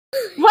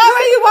Why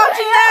were you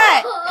watching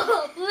that?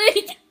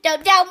 Please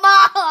don't tell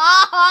Mom.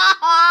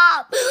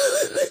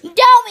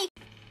 Tell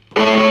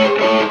me.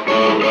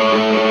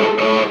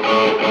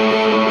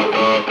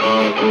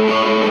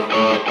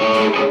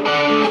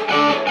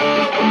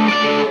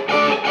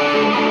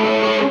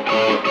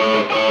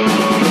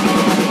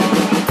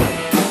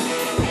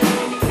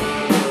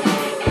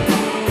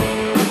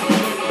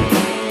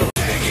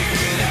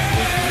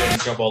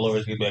 Jump all over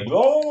his be like,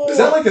 oh! Is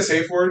that like a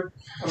safe word?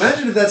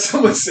 Imagine if that's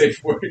someone's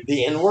safe word.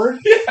 The N-word?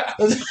 Yeah.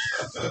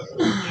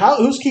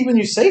 Who's keeping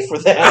you safe for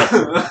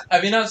that?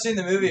 Have you not seen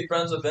the movie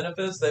Friends with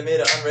Benefits? They made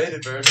an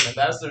unrated version, and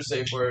that's their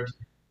safe word.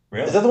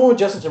 Really? Is that the one with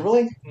Justin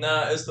Timberlake?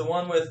 Nah, it's the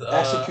one with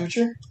Ashton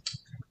Kutcher?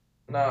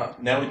 Nah,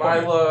 Natalie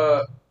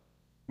Mila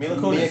Mia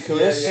Kunis?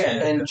 Kunis? Yeah.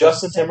 And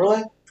Justin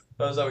Timberlake?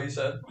 Oh, is that what you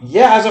said?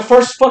 Yeah, as a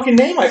first fucking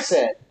name I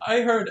said.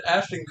 I heard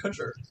Ashton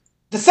Kutcher.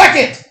 The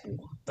second!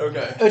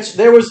 Okay.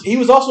 He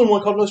was also in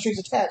one called No Strings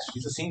Attached.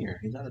 He's a senior.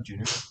 He's not a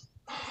junior.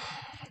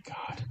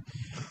 God.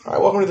 All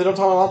right, welcome to the Don't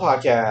Tell My Mom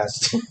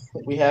podcast.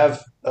 We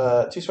have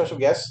two special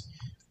guests,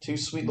 two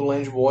sweet little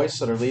angel boys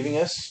that are leaving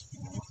us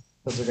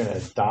because they're going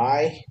to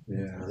die,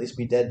 Yeah. at least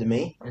be dead to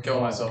me. I'm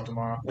killing myself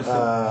tomorrow.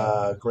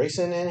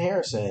 Grayson and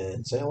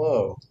Harrison, say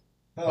hello.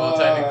 Well,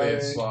 technically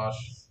it's Slosh.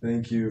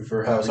 Thank you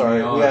for having Oh, sorry.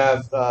 me on. We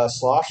have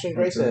Slosh and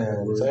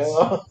Grayson, say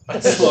hello.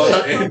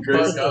 Slosh and Fuck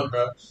Grayson. up,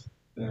 bro.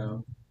 Yeah.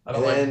 I And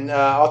don't like then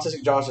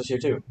Autistic Josh is here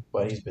too,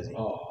 but he's busy.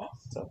 Aw.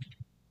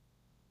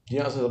 Do you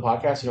not listen to the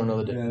podcast? You don't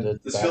know the... Yeah.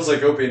 This feels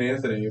like Opie and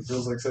Anthony. It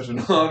feels like such an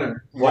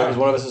honor. Why? Because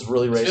one of us is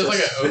really It racist. feels like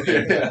an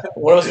opiate. Yeah.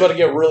 One of us is about to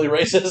get really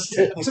racist.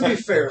 To be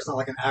fair, it's not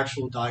like an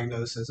actual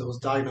diagnosis. It was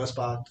diagnosed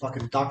by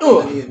fucking Dr.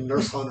 Ugh. Lenny and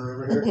Nurse Hunter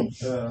over here.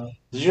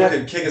 Did you have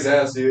Fucking kick his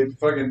ass, dude.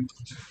 Fucking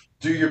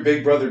do your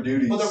big brother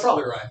duties. Well, they're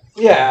probably right.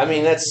 Yeah, I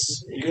mean,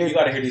 that's... You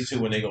gotta hear these two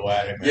when they go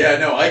at it, man. Yeah,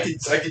 no, I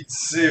could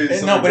see.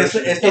 No, but it's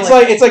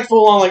It's like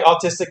full on like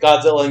autistic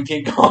Godzilla and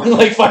King Kong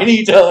like fighting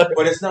each other.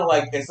 But it's not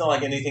like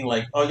anything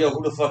like, oh yo,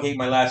 who the fuck ate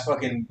my last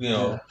fucking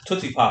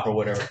Tootsie Pop or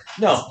whatever.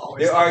 No,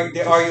 they're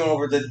arguing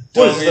over the.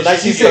 What is this,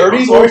 the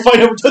 1930s? Why are we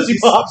fighting over Tootsie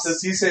Pops?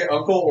 Does he say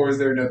uncle or is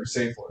there another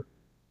safe word?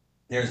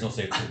 There's no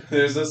safe word.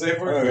 There's no safe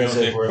word. There's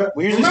no safe word.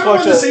 We usually Remember when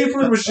the just safe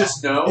word was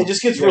just no? It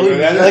just gets Yeah, really but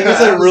that- mean. Like I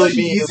said, it really that's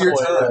mean. an easier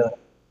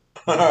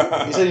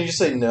time. You said you just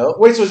say no.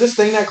 Wait, so is this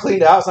thing not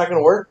cleaned out? It's not going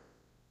to work?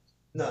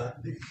 No,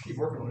 you can keep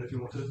working on it if you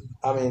want to.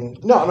 I mean,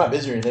 no, I'm not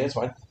busy or anything. It's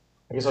fine.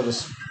 I guess I'll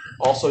just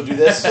also do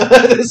this at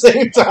the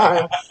same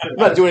time. I'm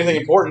not doing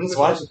anything important. It's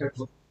fine.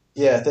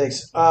 Yeah,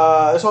 thanks.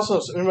 There's also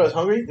anybody's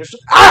hungry. There's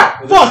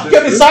fuck!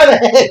 Get me inside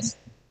the head.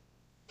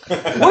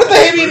 What if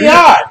they hit me in the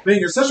eye? Man,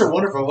 you're such a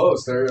wonderful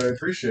host. I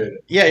appreciate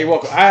it. Yeah, you're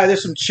welcome.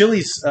 There's some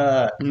Chili's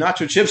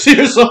nacho chips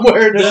here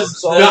somewhere. There's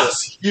some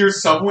sauce. Here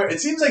somewhere.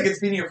 It seems like it's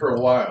been here for a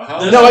while. Huh?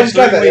 There's No, a I just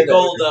got that.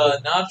 3-week-old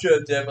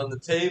nacho dip on the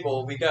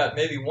table. We got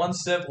maybe one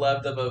sip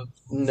left of a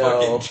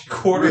No. fucking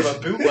quarter of a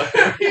bootleg.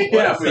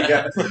 Yeah,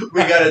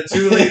 we got a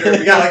 2 liter.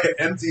 We got like an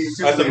empty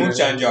 2 That's the liter.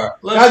 moonshine jar.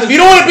 Guys, if you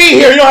don't want to be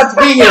here, you don't have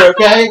to be here,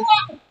 okay?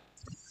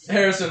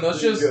 Harrison, let's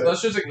Good.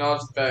 just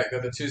acknowledge the fact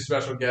that the two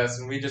special guests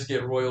and we just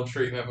get royal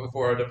treatment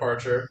before our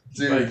departure.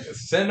 Dude. Like,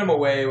 send them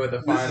away with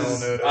a final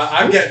notice.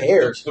 I'm Who getting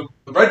cares? the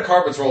red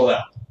carpet's rolled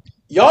out.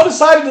 Y'all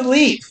decided to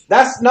leave.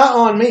 That's not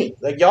on me.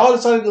 Like, y'all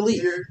decided to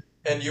leave.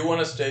 And you want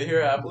to stay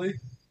here happily?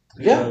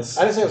 Yeah, Yes.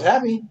 I didn't say I was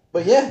happy,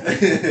 but yeah.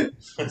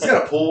 It's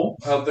got a pool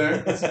out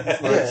there. It's Yeah.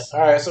 nice. All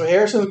right, so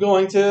Harrison's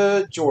going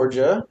to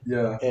Georgia,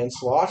 Yeah. and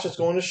Slosh is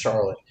going to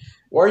Charlotte.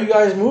 Where are you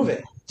guys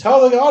moving?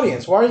 Tell the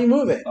audience, why are you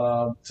moving?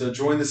 To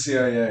join the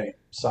CIA.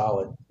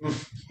 Solid.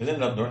 Isn't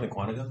it up north in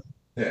Quantico?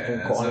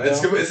 Yeah, Quantico?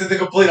 it's in the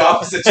complete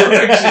opposite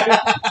direction.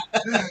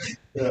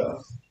 Yeah.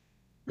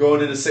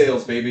 Going into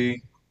sales,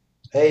 baby.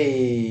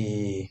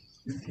 Hey.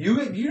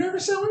 You never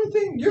sell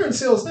anything? You're in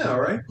sales now,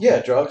 right?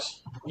 Yeah,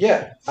 drugs.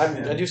 Yeah,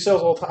 I do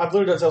sales all the time. I've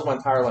literally done sales my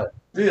entire life.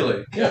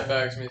 Really? Yeah,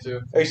 facts, me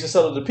too. I used to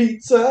sell the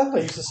pizza. I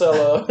used to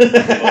sell Very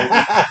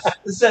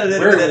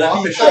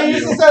woffish. I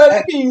used to sell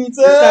the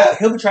pizza.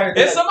 He'll be trying to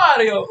do It's a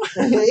Mario!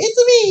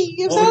 It's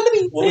me. I'm selling the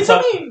pizza. We'll be, It's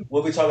talk, me.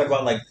 we'll be talking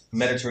about like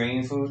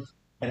Mediterranean food,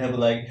 and he'll be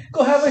like,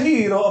 "Go have a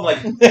hero." I'm like,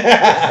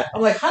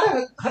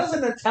 how does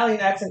an Italian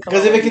accent come?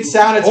 Because out if it when can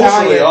sound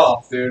Culturally Italian,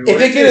 off, dude. if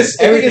it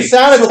can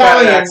sound So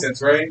bad Italian,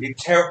 accents, right? you're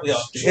terrible.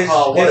 His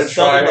what a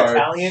southern tryhard.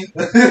 Italian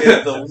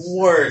is the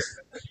worst.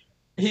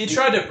 He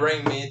tried to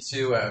bring me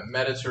to a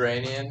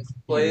Mediterranean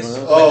place,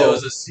 Oh. but there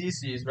was a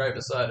CC's right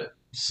beside it.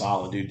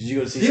 solid, dude. Did you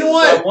go to see? You know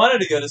I what? wanted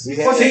to go to CC's.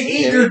 Yeah. Fucking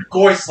eat your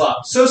goy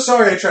slop. So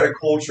sorry I tried to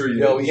culture you.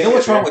 Yo, You know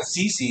what's wrong with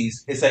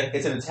CC's? It's like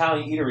it's an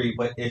Italian eatery,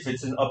 but if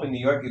it's up in New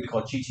York, it'd be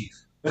called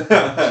Chi-Chi's. yeah.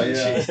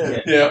 Yeah.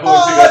 Yeah.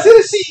 Oh,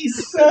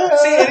 Tennessee's.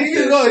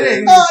 you go,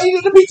 yeah. Oh,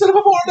 you did the pizza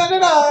before. Na na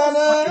na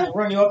na. Fucking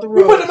run you off the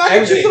We road. put the mac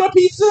and cheese Everything. on a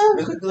pizza.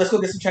 Let's go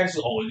get some Chinese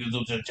food. Oh, you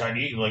do some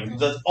Chinese. Like,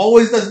 he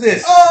always does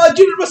this. Oh,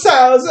 Junior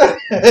Massa's.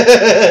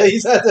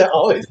 He's had that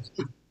always.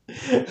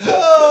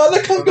 Oh,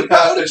 the kung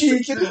powder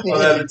chicken.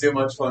 I'm having too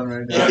much fun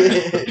right now.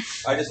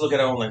 I just look at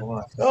it and I'm like,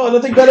 what? Oh,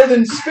 nothing better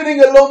than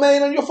spinning a lo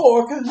mein on your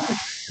fork.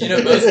 You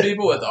know, most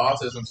people with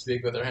autism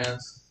speak with their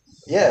hands.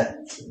 Yeah.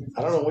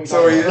 I don't know what you're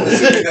So are you talking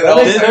assuming about.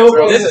 that This,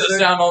 all this is a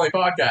sound-only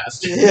podcast.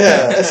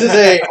 Yeah, this is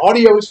a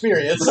audio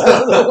experience. I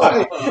don't know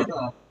why.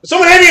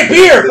 Someone hand me a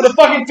beer for the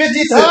fucking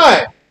 50th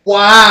time.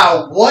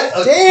 Wow, what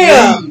a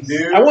Damn. game,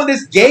 dude. I want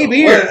this gay What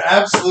beer. an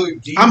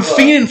absolute diva. I'm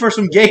fiending for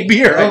some gay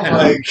beer right Oh now.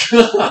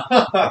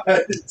 my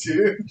god,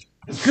 dude.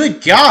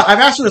 Good God, I've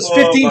asked for this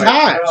 15 my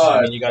times. God.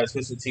 I mean, you got a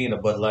twisted tea and a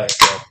Bud Light.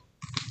 So.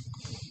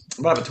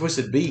 I'm gonna have a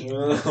twisted B.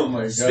 Oh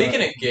my god.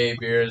 Speaking of gay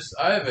beers,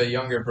 I have a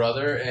younger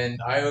brother, and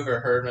I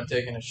overheard him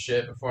taking a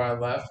shit before I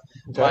left.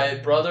 Okay. My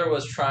brother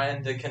was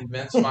trying to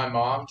convince my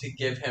mom to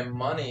give him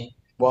money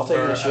While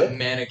taking for a shit? a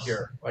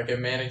manicure, like a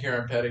manicure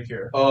and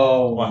pedicure.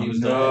 Oh, While he was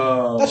no.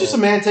 done. That's just a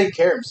man taking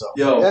care of himself.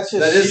 Yo, that's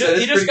just that is-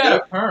 He just got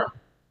pretty a perm.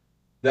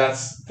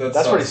 That's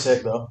pretty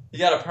sick though. He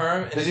got a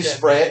perm. And Does he's he getting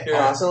spray it manicure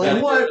and constantly? You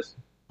know what? pedicures,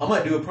 I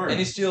might do a perm. And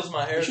he steals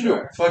my hair You should do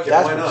dryer. Fuck it,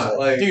 That's why pretty not? sick.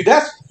 Like, Dude,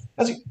 that's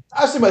I was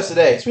thinking about this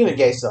today. Speaking of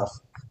gay stuff,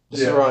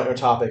 just Yeah. to run our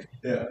topic.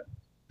 Yeah.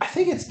 I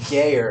think it's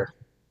gayer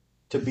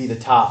to be the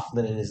top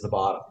than it is the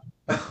bottom.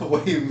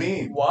 what do you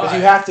mean? Because Why?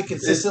 you have to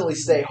consistently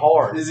stay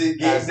hard Is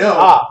it as gay? the No.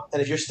 top.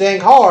 And if you're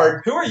staying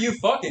hard, Who are you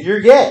fucking? you're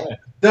gay.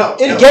 No.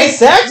 In no. gay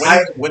sex?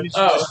 When did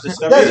you Oh. just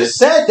discover I this? just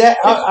said that.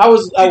 I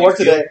was at work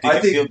today. Did I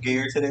you think- feel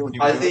gayer today when you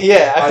were I doing think, it?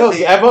 Yeah, I felt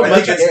think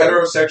much it's gayer.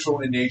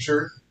 heterosexual in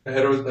nature,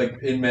 like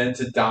in men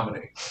to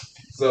dominate.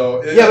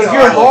 So Yeah, but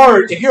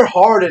if you're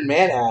hard in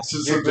man ass,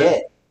 Just you're a bit-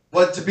 gay.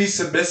 But to be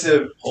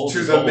submissive Hold to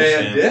his the balls,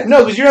 man man. dick,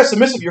 No, because you're not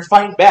submissive. You're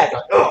fighting back.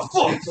 Like, oh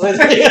fuck.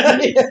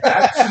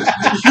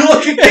 you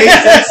look at gay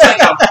sex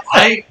like a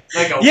fight,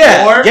 like a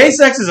Yeah, war. gay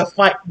sex is a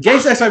fight. Gay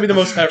sex might be the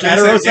most Gay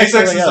heterosexual sex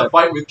thing is ever. a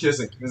fight with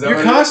kissing. Is that You're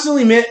what it is?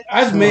 constantly meant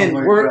as Oh men.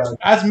 my We're God.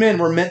 as men.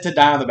 We're meant to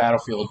die on the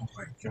battlefield, Oh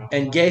my god.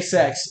 and gay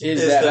sex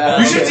is Is that. the You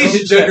battlefield. should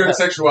teach a gender and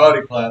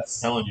sexuality class.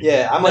 Telling you.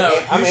 Yeah, I'm No,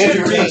 like I'm you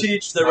Andrew should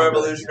Tate. reteach the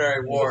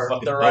Revolutionary War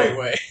fucking the right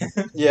poet.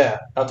 way. Yeah,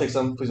 I'll take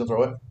some. Please don't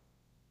throw it.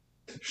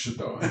 Should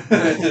though.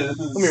 Let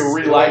me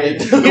relight it.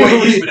 The way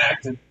he's been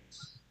acting.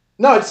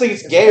 No, I just think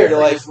it's gayer to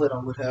like. Lit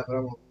on what happened. I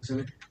won't listen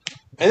to it.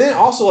 And then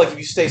also like if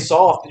you stay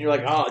soft and you're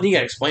like, oh, and you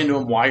gotta explain to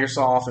them why you're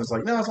soft. And it's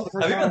like, no, it's not the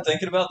first Have you time. been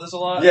thinking about this a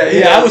lot? Yeah,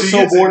 Yeah, I was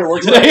so bored at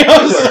work today.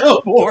 I was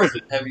so bored.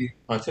 Heavy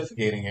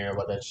pontificating here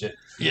about that shit.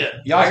 Yeah, I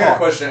y'all got a talk.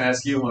 question to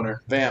ask you,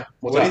 Hunter. Vamp.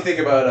 What What's do you up? think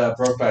about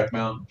Brokeback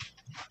Mountain?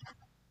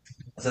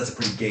 That's a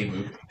pretty gay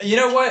movie. You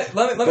know what?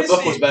 Let The me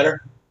book was see.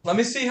 better. Let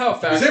me see how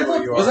Was, there a factual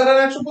book? you are. Was that an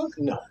actual book?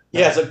 No.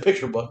 Yeah, it's like a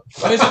picture book.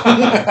 Let me see.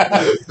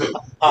 He's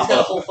got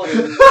a whole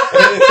fucking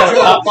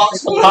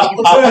box full of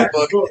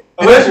book.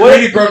 Imagine what-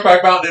 reading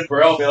Brokeback Mountain in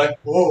Braille and be like,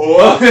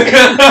 whoa.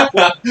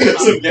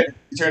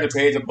 You turn the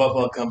page, a butt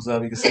plug comes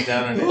up. You can sit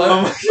down and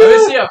Let me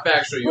see how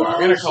factual you are. I'm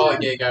gonna call a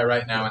gay guy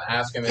right now and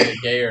ask him is it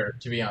gayer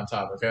to be on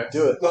top. Okay.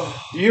 Do it. Do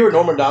you hear what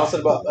Norman Donald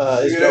said about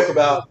his Yeah. joke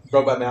about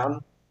Brokeback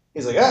Mountain?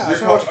 He's like, I You're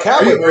just watch a are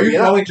cowboy you movie.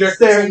 and I calling Jack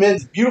stare Chrissy? at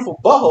men's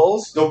beautiful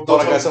buttholes. Don't Oh,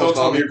 I got so much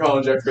tell me coffee. you're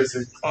calling Jack Chrissy.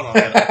 hold on,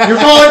 hold on. You're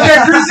calling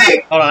Jack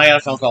Chrissy? Hold on, I got a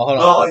phone call. Hold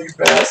on. Oh, you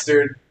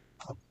bastard.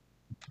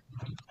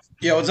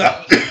 Yeah, what's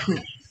up?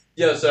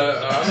 Yo, so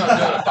I'm not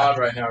doing a pod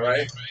right now,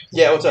 right?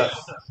 Yeah, what's up?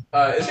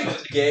 Is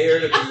it gayer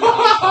to be on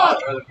top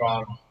or the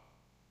bottom?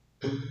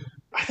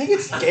 I think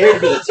it's gayer to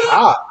be the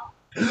top.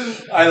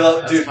 I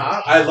love, That's dude.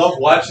 hot. I love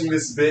watching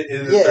this bit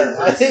in the third Yeah,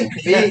 person. I think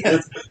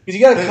because you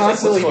gotta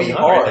constantly what's be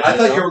going on hard. right I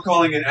thought know? you were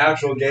calling an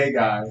actual gay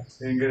guy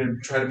and you're gonna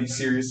try to be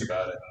serious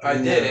about it. I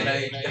did,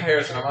 and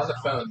Harrison, I'm on the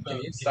phone. Can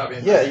you stop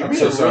being? Yeah, you're I'm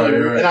being so really sorry, rude,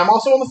 you're right. and I'm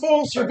also on the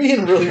phone, so you're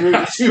being really rude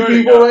to two Swear to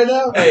people God. right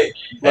now. Hey,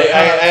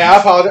 I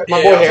apologize. My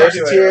yeah, boy I'll talk to you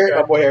Harrison's later, here. okay.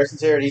 My boy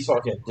Harrison's here, and he's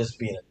fucking just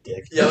being a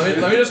dick. yeah.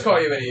 Let me just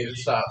call you when he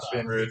stops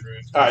being rude.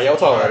 All right, yeah, we'll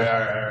All talk right, later. all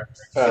right, all right.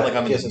 I feel like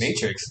I'm in kisses. the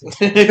Matrix.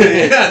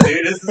 Yeah,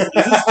 dude. This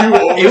is too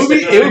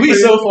old. It would be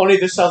so funny.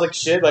 This sounds like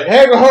shit. Like,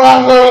 hey,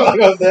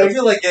 I I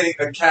feel like getting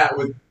a cat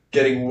with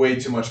getting way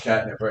too much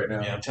catnip right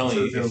now. Yeah, I'm telling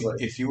That's you, what it if, feels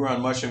like. if you were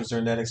on mushrooms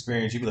during that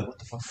experience, you'd be like, what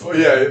the fuck? Oh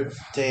yeah.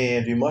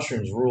 Damn, dude,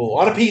 mushrooms rule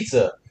on a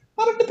pizza.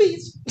 On the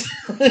pizza.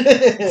 So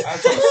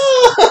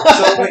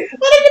wait, On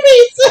the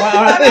pizza.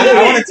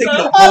 I want to take the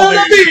On the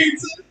Mulberry.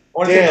 pizza. I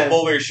want to take Damn. the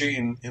Mulberry Street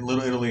in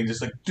Little Italy and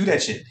just like do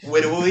that shit.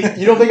 You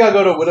don't think I'll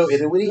go to Widow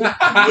Italy? You don't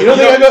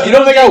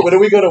think I'll Widow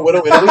go to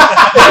Widow Italy?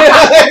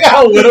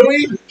 I'll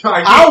Widowy?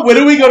 I'll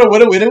Widowy go to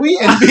Widow Italy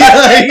and be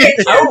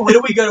like, How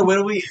do we go to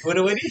Widowy?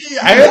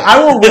 I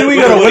will Widowy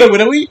go to Widow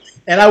Italy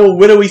and I will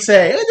Widowy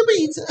say, the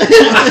pizza.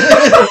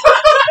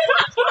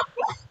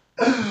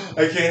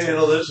 I can't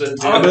handle this shit.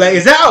 Dude. I'll be like,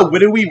 is that a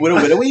Widowy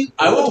Widowy?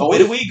 I will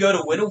Widowy go to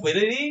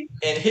Widowy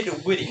and hit the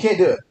You witty. can't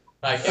do it.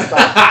 I can't.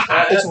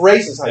 It's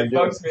racist how you It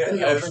do it. fucks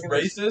me up. It's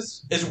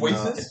racist. It's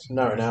racist.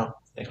 Not right now,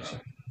 Thank you,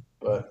 sir.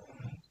 but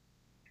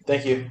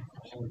thank you.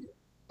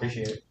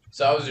 Appreciate it.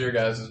 So how was your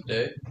guys'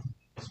 day?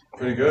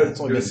 Pretty good. It's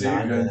only Good to been see you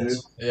 9 again, dude.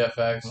 minutes. Yeah,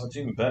 facts. Well, it's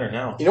even better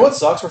now. You know what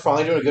sucks? We're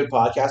finally doing a good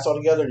podcast all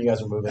together, and you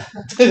guys are moving.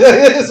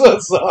 That's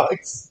what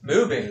sucks.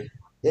 Moving.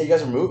 Yeah, you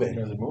guys are You moving.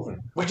 guys are moving.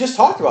 We just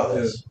talked about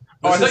this.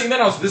 Oh, I thought you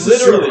meant I was This is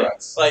literally super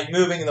rats. like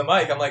moving the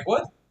mic. I'm like,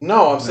 what?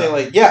 No, I'm saying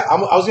like, yeah, I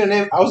was gonna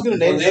name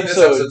this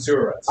episode.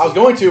 Sewer Rats. I was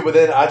going to, but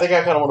then I think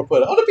I kind of want to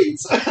put it on the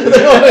beats.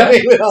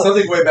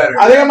 Something way better.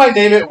 I think I might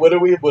name it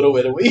Widowy.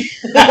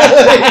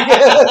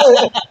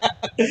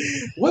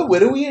 What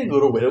Widowy and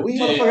Little Widowy?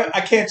 Motherfucker,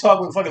 I can't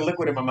talk with fucking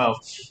liquid in my mouth.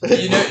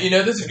 You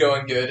know this is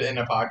going good in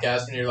a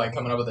podcast when you're like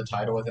coming up with a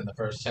title within the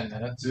first 10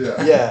 minutes.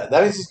 Yeah. Yeah,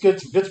 that is just good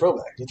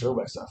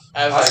throwback stuff.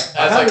 I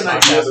have an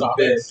idea of a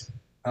bit.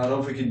 I don't know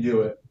if we can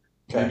do it.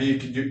 Okay. Maybe you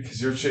could do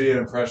because you're shitty at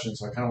impressions,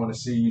 so I kind of want to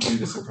see you do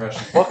this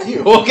impression. Fuck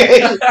you. Okay.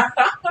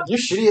 You're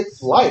shitty at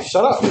life.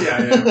 Shut up. Yeah,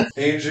 I am.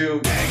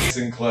 Andrew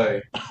and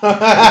Clay. Wait,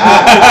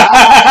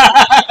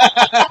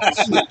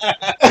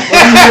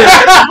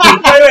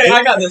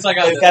 I got this.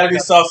 It's gotta be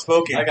soft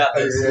spoken. I got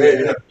this.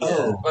 Yeah.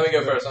 Oh. Let me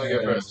go first.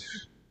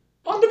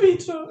 On the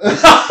pizza.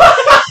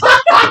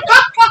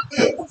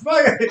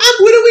 I'm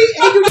Widowy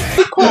and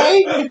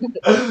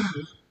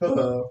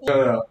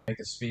you're Make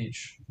a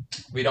speech.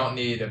 We don't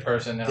need a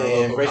person in our Damn,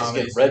 local Grace is comedy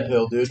getting red scene.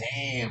 pill, dude.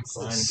 Damn,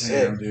 son. Sick.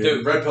 Damn,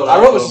 Dude, Red pill. I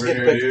wrote this over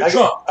getting here, picked. dude. I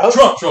got-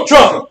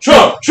 Trump.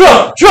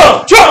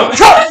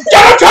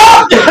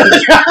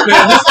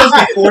 Man, this was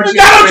before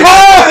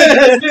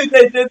Dude,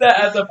 they did that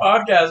at the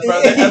podcast,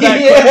 bro. They had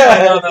that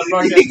clip on the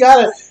podcast. You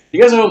got it.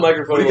 You guys have a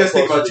microphone. What do you guys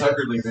think about closer.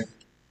 Tucker leaving? You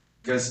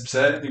guys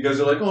upset? You guys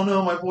are like, oh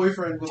no, my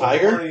boyfriend with all the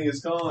Tiger? money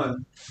is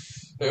gone.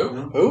 Who?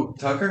 Who?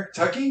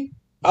 Tucky?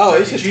 Oh,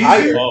 he's a Cheese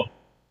tiger. here? Oh.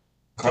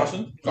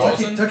 Carlson?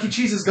 Carlson? Tucky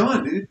Cheese is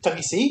gone, dude.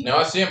 Tucky C? No,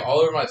 I see him all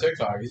over my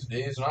TikTok.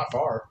 He's not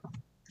far.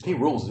 He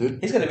rules, dude.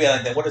 He's gonna be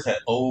like that. What is that?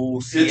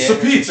 OCN? It's a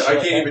pizza. I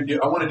can't even do.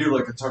 I want to do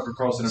like a Tucker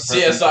Carlson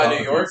impression. CSI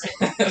New York.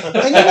 And you know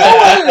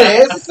what it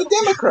is? It's the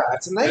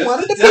Democrats, and they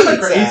wanted to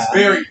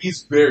Democrat.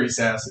 He's very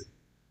sassy.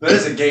 That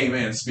is a gay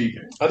man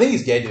speaking. I think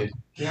he's gay, dude.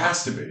 He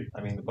has to be.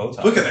 I mean, the bow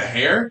tie. Look at the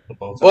hair. The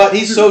bow tie. But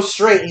he's so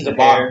straight, he's a The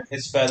bomb. hair,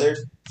 his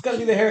feathers. It's gotta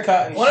be the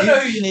haircut. And Want to know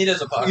who you need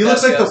as a podcast? He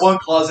looks like the guest? one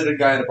closeted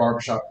guy in a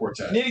barbershop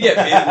quartet. You need to get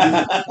me.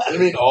 I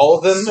mean, all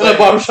of them in a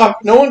barbershop.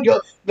 No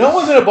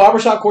one's in a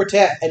barbershop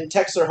quartet and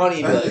text their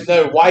honey,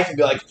 their wife, and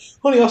be like,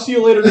 "Honey, I'll see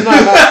you later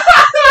tonight.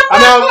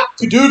 I'm out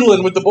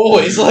cadoodling with the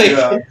boys." Like,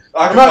 Yeah.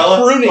 I'm not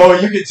Acapella. crooning. Oh,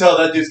 you can tell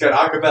that dude's got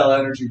acapella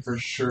energy for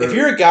sure. If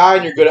you're a guy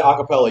and you're good at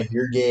acapella,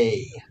 you're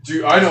gay.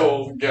 Dude, I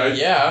know. Guys.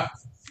 Yeah.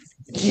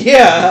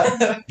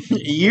 Yeah,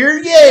 you're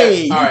Yeah.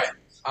 gay. All right.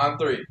 On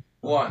 3.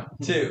 1,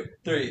 2,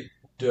 3.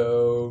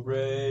 Do,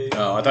 re.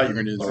 Oh, I thought you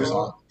were gonna do the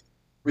song.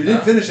 We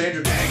didn't finish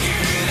Andrew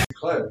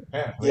Clay.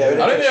 Yeah. Yeah, I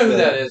don't even know who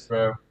that is,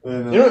 bro. You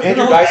know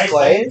Andrew Dice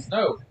Clay?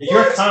 No.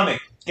 You're a comic.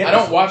 I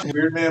don't watch.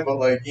 Weird man, but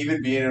like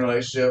even being in a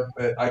relationship,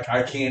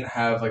 I can't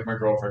have like my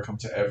girlfriend come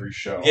to every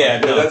show. Yeah,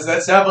 Like, no.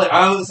 that's definitely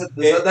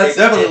that's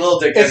definitely a little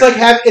dick. It's like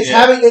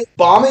having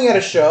bombing at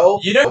a show,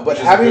 You know, but Which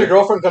is having your good.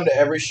 girlfriend come to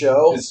every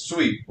show It's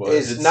sweet, but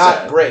is it's not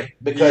sad. great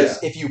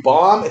because if you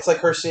bomb, it's like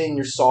her seeing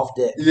your soft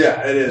dick.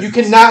 Yeah, it is. You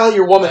cannot let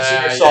your woman see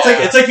your Yeah. soft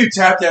It's like you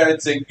tap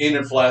dancing in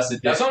a flaccid.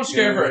 That's dick, why I'm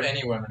scared you for know?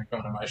 any women to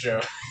come to my show.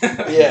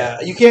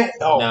 Yeah, you can't.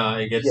 Oh, No,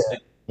 it gets. Yeah.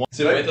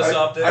 See, With the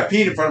soft dick? I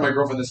peed in front of my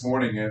girlfriend this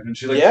morning, and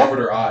she like Yeah? covered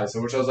her eyes,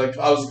 so which I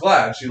was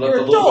glad she left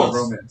You're a little bit of adults.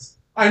 romance.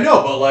 I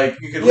know, but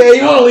like you could. yeah,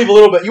 you want to leave a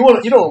little bit. You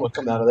don't want to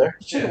come out of there.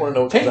 You Yeah. don't want to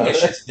know what comes Taking out a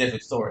of there. shit's a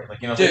different story.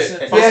 Like, you know, Dude, if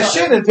Yeah, I saw-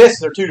 shit and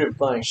piss are two different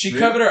things. She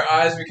Really? covered her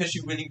eyes because she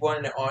really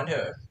wanted it on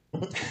her.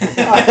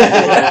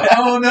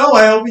 Oh no!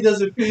 I hope he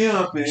doesn't pee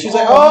on me. She's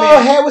like, Oh, "Oh,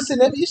 man. Harrison,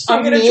 that you so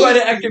I'm gonna mean. try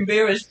to act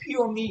embarrassed. Pee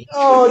on me.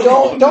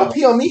 Oh, don't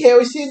pee on me,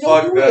 Harrison.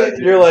 Don't Fuck do that, it."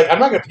 dude. You're like, I'm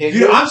not gonna pee on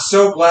Dude, you. I'm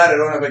so glad I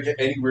don't have like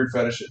any weird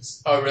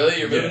fetishes. Oh, really?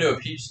 You're moving to a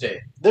peach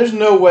state. There's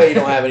no way you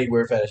don't have any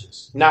weird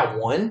fetishes. Not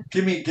one.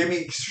 Give me,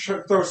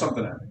 throw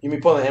something at me. You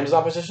mean pulling the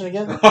Amazon position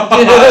again?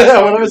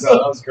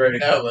 that was great.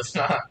 No, let's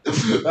not.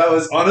 That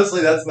was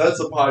honestly that's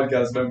a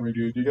podcast memory,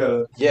 dude. You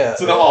gotta Yeah,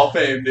 to the Hall of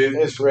Fame, dude.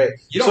 it's great.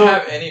 You don't So-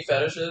 have any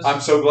fetishes? I'm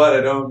so glad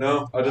I don't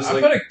know. I just I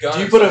like put a gun. Do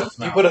you in put a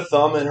someone's mouth.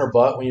 thumb in her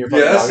butt when you're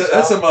fucking yeah. doggy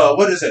That's style? some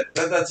what is it?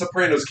 That's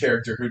Sopranos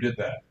character who did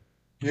that.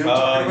 You know what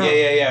I'm talking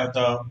about? yeah.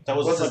 That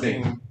was What's his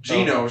fucking name?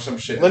 Gino or some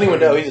shit. Lenny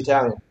Wendell, he's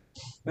Italian.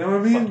 You know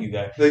what I Fuck mean? you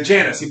guy. Like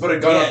Janice, he put a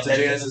gun up to that's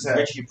Janice's head.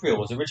 Richie April.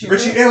 Was it Richie?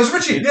 Richie, April? yeah, it was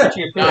Richie. Yeah.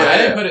 Richie April. No, Yeah, I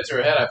didn't yeah. put it to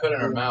her head. I put it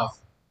in her mouth.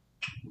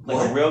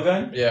 Like a real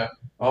gun. Yeah,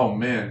 Oh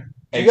man.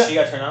 And You got- she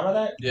got turned on by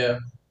that. yeah.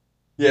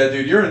 Yeah,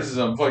 dude, you're into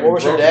some fucking What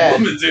was her broken dad?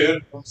 woman,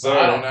 dude. I'm sorry.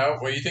 I don't know.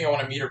 Well, you think I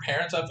want to meet her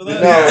parents after No,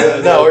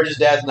 that? no, we're just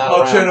dad's not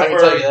Oh, around. I can Jennifer.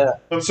 tell you that.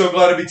 I'm so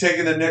glad to be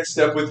taking the next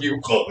step with you.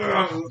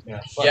 Yeah.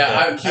 Fuck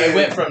Yeah, that. I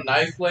went from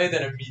knife blade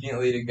then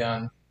immediately to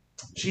gun.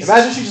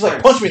 Imagine she just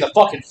like punched me in the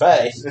fucking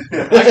face. See,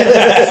 now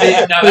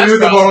They that's do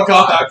the cross- Mortal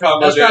Kombat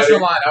combo. That's cross daddy. the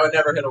line. I would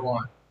never hit a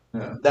one.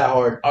 That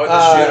hard. I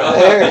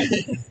would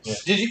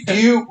just shoot Aaron, do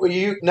you were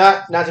you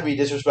not to be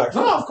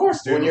disrespectful? No, of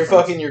course, dude. When you're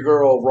fucking your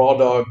girl raw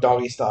dog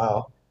doggy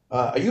style,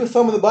 are you a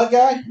thumb in the butt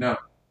guy? No.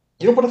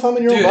 You don't put a thumb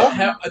in your Dude, own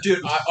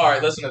butt? all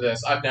right, listen to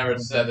this. I've never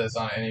said this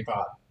on any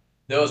pod.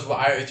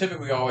 I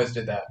typically always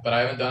did that, but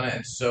I haven't done it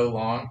in so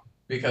long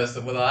because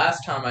the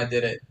last time I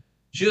did it,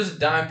 she was a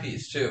dime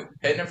piece too,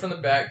 hitting it from the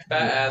back,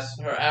 fat ass,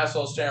 her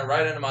asshole staring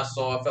right into my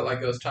soul. I felt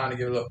like it was time to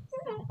give it a little.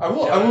 I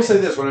will say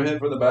this: when I'm hitting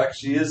from the back,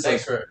 she is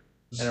Thanks like, for.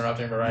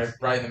 interrupting, but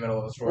right in the middle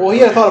of the story. Well, he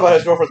had thought about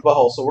his girlfriend's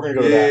butthole, so we're gonna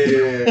go to that.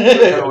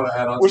 Yeah. I want to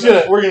add on. We're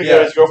gonna go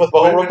to his girlfriend's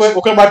butthole real quick.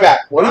 We'll come right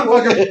back. When I'm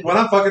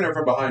fucking her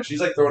from behind, she's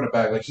like throwing it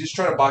back, like she's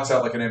trying to box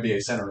out like an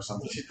NBA center or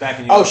something. She's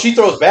backing you. Oh, she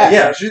throws back.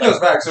 Yeah, she throws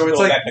back. So it's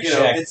like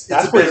it's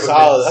that's a pretty bit of a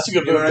solid. miss. That's a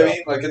good You know move. what I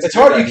mean? Like It's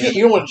hard.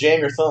 You don't want to jam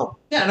your thumb.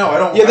 Yeah, no, I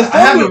don't. Yeah, the I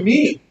have thumb no move-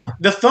 need.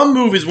 The thumb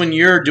move is when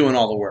you're doing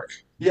all the work.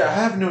 Yeah, I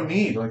have no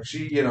need. Like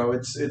she,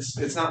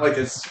 it's not like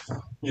it's,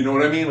 you know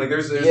what I mean? Like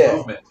there's Yeah.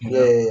 movement. You Yeah,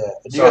 know? yeah, yeah.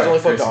 Do you guys only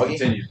fuck Gracie, doggy?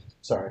 Continue.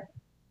 Sorry.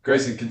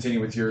 Gracie,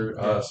 continue with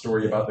your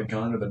story about the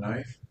gun or the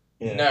knife.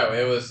 Yeah. No,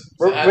 it was.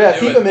 Yeah,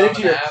 keep a minute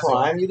to your crime.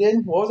 crime you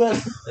did. What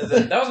was that?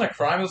 That wasn't a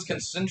crime. It was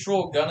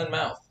consensual gun in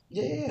mouth.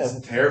 Yeah.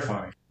 It's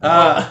terrifying.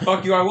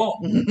 Fuck you, I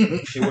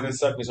won't. She wouldn't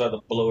suck me, so I had to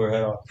blow her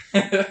head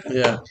off.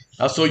 Yeah.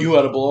 I'll show you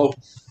how to blow.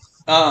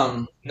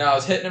 No, I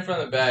was hitting him from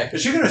the back.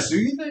 Is she gonna sue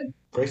you then?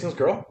 Grayson's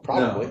girl?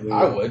 Probably. No.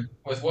 I would.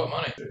 With what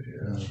money?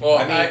 Yeah. Well,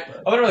 I mean- I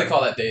wouldn't really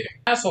call that dating.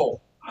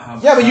 Asshole.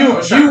 Yeah, but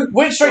you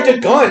went straight to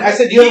gun. I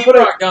said you He ever put a.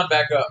 brought gun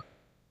back up.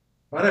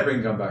 Why'd I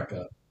bring gun back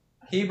up?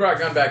 He brought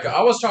gun back up.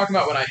 I was talking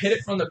about when I hit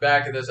it from the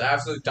back of this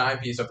absolute dime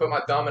piece. I put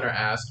my thumb in her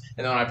ass,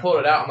 and then when I pulled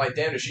it out, I'm like,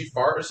 damn, did she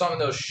fart or something?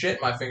 There was shit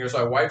in my finger, so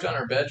I wiped it on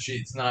her bed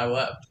sheets, and then I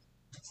left.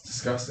 It's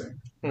disgusting.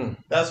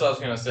 That's what I was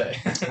going to say.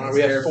 All right,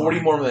 we have 40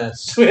 more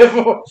minutes. We have.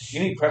 You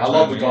need prep I time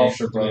love the when golf you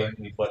shirt, brother.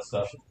 when you butt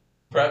stuff.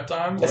 Prep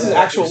time? That's his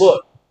actual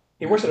look.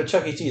 He works at a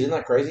Chuck E. Cheese. Isn't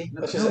that crazy?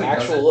 That's his No, he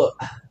actual doesn't.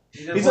 look. He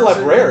didn't He's a work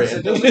for-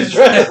 librarian. he He's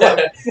said- dressed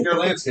like. You're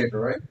a landscaper,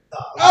 right?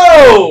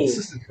 Oh!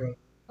 Assistant pro.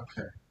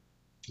 Okay.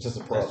 Just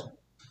a pro.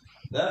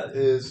 That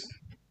is.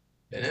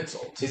 An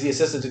insult. He's the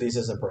assistant to the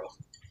assistant pro.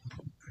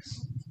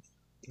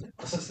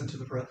 Assistant to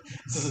the pro.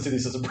 Assistant to the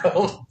assistant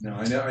pro. No,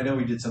 I know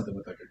we did something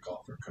with like a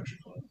golf or country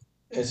club.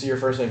 And so your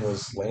first name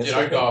was Dude, I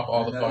landscaping? golf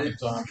all the That fucking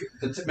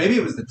is- time. Maybe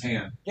it was the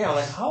tan. Yeah, I'm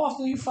like, how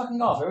often do you fucking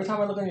golf? Every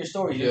time I look on your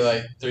story, You do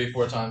like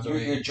 3-4 times a you're,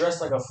 week. you're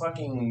dressed like a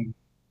fucking.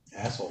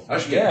 Asshole. I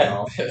should Yeah. get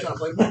golf. Trying to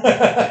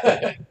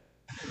play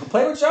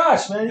Play with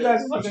Josh, man. You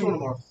guys What's fucking going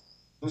tomorrow?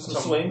 do some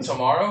swings.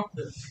 Tomorrow?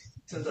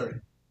 10:30.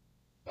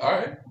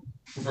 Alright.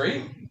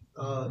 Free?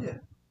 Yeah.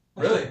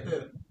 Really? Yeah.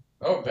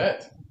 Oh,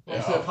 bet.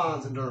 Off Yeah. the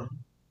ponds in Durham.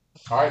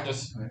 Alright,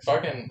 just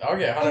fucking. I'll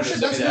get Oh, 100 shit, to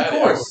that's send a me good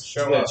that. course.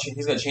 Show up.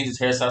 He's gonna change his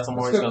hairstyle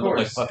tomorrow. Let's He's go, gonna look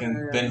like course. fucking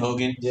Yeah. Ben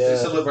Hogan. I used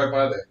Yeah. to live right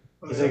by there.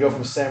 He's going to go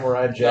from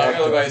Samurai No, I'm Jack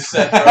gonna look like to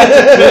Seth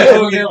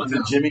Rogen.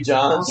 to Jimmy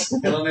Johns.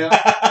 Hillendale?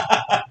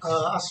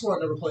 I swore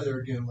I'd never play there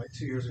again like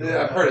 2 years ago.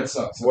 Yeah, I've heard it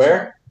sucks.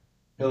 Where?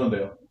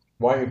 Hillendale.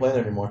 Why aren't you playing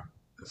there anymore?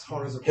 As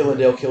hard as it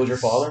Hillendale killed your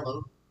father?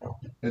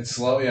 It's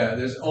slow. Yeah,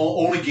 there's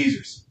only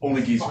geezers.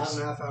 Only geezers.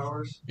 5.5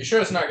 hours. You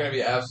sure it's not gonna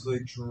be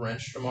absolutely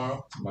drenched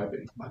tomorrow? Might be.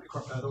 Might be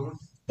crap bad on.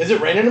 Is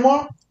it raining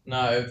tomorrow?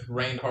 No, it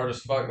rained hard as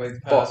fuck like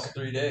the past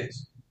 3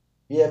 days.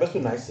 Yeah, but it's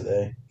been nice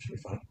today. Should be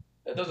fun.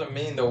 That doesn't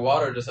mean the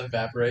water just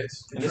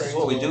evaporates. And this is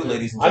what we do,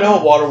 ladies and I know gentlemen.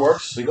 how water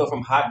works. We go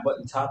from hot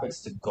button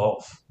topics to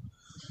golf.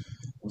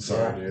 I'm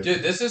sorry, dude.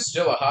 Dude, this is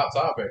still a hot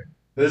topic.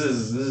 This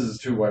is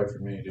too white for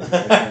me, dude.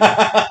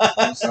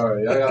 I'm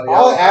sorry.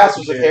 All I asked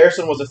was if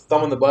Harrison was a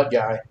thumb in the butt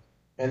guy.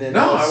 And then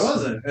No, that I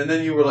wasn't. And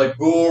then you were like,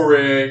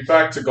 boring.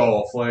 Back to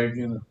golf. Like,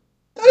 you know.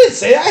 I didn't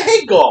say it. I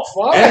hate golf.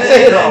 Why would I And,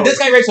 say it and all? this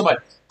guy rates somebody.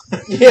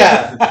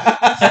 Yeah.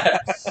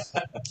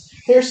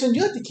 Harrison, do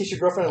you like to kiss your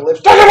girlfriend on the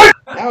lips?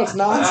 Now it's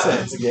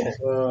nonsense again.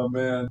 Oh,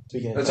 man.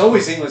 Speaking It's of,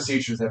 always English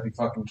teachers that be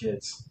fucking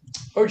kids.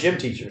 or gym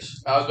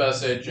teachers. I was about to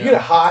say You gym. get a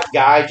hot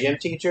guy gym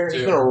teacher,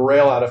 he's Dude. gonna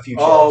rail out a few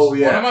Oh,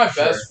 chicks. yeah. One of my for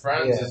best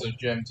friends Yeah. is a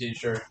gym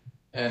teacher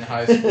in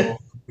high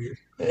school.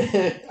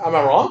 Am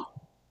I wrong?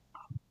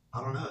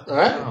 I don't know. All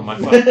right. Oh, my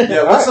fuck.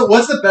 Yeah,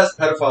 what's the best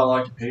pedophile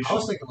occupation? I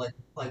was thinking like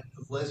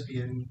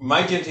lesbian.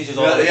 My gym teachers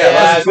Yeah, all look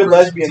Yeah, like good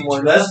lesbian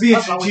one. Lesbian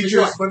That's not what they do,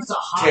 teachers. like, but if it's a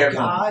hot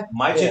terrifying. guy.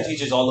 my gym Yeah.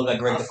 teachers all look like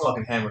Greg the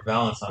fucking Hammer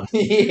Valentine.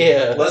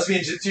 Yeah.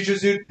 Lesbian gym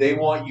teachers, dude, they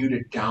want you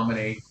to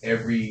dominate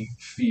every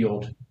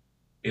field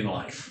in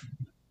life.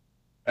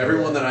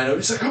 Everyone that I know,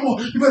 it's like, come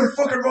on, you better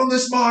fucking run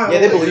this mile. Yeah,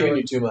 they Like, believe you in know,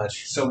 you too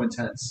much. So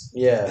intense.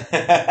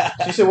 Yeah.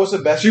 She said, "What's the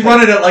best?" She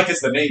wanted it like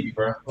it's the Navy,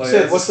 bro. She Like, said,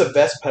 it's- "What's the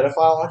best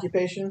pedophile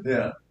occupation?"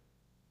 Yeah.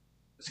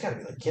 It's got to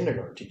be like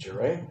kindergarten teacher,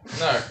 right?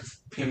 No,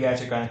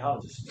 Pediatric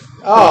gynecologist.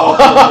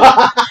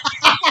 Oh.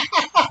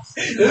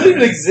 Does it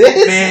even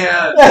exist?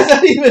 Man, That's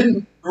not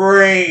even.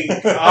 great.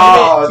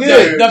 Oh, Dude,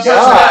 dude. the person,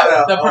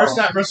 God. the person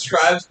that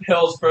prescribes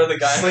pills for the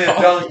guy.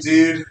 Slam dunk,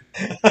 dude.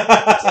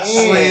 Damn,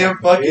 Slam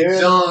fucking dude.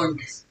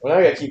 dunk. Well, now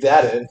I gotta keep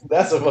that in.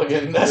 That's a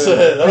fucking. That's Yeah.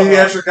 a.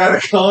 Pediatric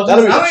gynecologist.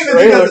 That'll be I the don't even think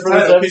trailer that's for the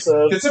this title.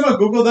 episode. Can someone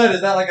Google that?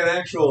 Is that like an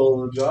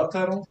actual job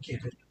title?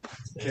 Can't be.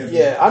 Can't be.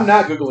 Yeah, I'm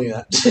not googling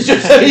that. Just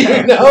so you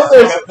know,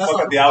 there's. Fuck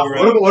up the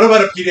algorithm. What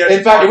about a pediatric?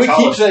 In fact, if we keep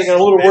gynecologist? saying, I'm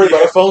a little worried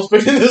about our phones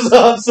picking this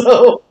up.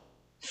 So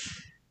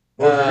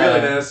Well, if you're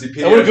really nasty, I'm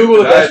gonna pediatric Google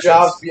the best podiatrist.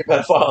 jobs to be a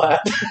pedophile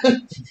at.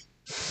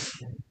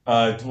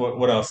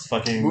 What else?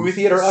 Fucking Movie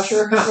theater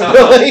usher.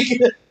 Like,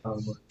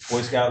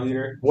 Boy Scout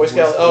leader. Boy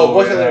Scout. Oh,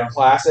 Boy Scout leader.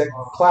 Classic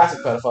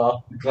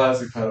pedophile.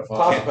 Classic pedophile.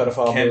 Classic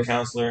pedophile. Camp move.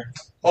 counselor.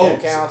 Oh,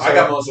 Camp counselor. I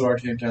got most of our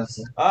camp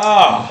counselor.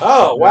 Oh.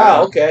 Oh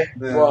wow. Okay.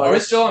 Yeah. Well, Are we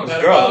still on Girl.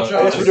 pedophile I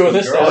show? guess we're doing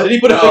this Girl. now. Did he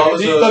put a No, finger? it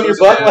was Did he a- thumb it your was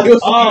butt? a- Like, it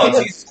was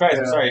Oh, Jesus Christ!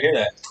 I'm Yeah. sorry to hear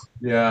that.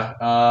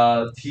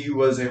 Yeah, he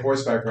was a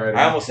horseback rider.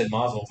 I almost said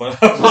Mazel, but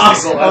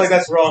Mazel, I think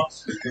that's wrong.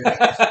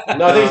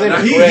 No, I think his name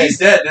was Greg. he's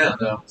dead now,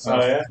 though. So, Oh,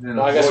 yeah? you know,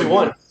 No, I guess he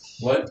won.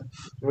 What?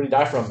 What did he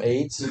die from?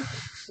 AIDS?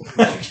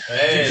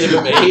 Hey, Give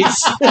him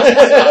AIDS?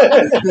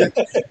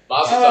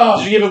 Mazel tov.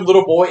 Did you give him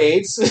little boy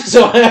AIDS?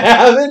 So I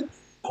haven't.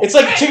 It's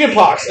like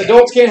chickenpox.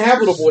 Adults can't have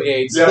little boy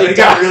AIDS. Yeah, They but he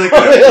got die. really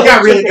good. He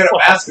got really good at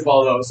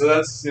basketball, though. So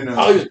that's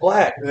Oh, he was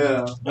black.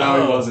 Yeah.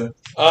 No, he wasn't.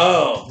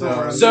 Oh.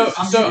 No. So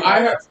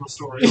I heard.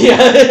 story. Yeah.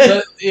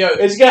 So, you know,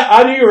 It's got.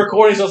 I knew you were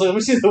recording, so I was like, let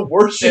me see the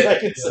worst shit I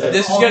can say.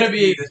 this is gonna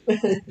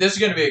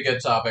be a good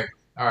topic.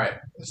 All right.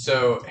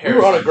 So We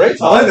were on a great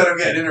I like topic. that I'm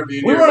getting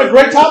interviewed. We here. were on a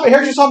great topic.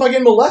 Harry's just talking about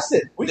getting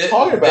molested. What are you This-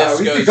 talking about? this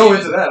We goes could go even-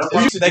 into that.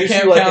 Did you, the did you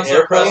camp see, like, an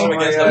counselor pressed airplane? him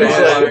against Oh the my He's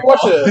God. like, man. we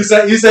watched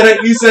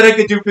a. You said I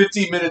could do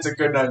 15 minutes of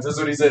good nights. That's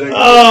what he said.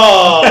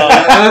 Oh,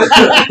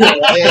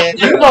 man,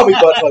 you can probably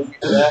butt plug me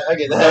for that. I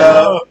get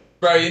that.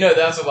 Bro, you know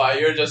that's a lie.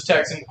 You're just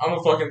texting, I'm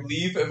gonna fucking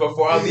leave, and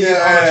before I leave,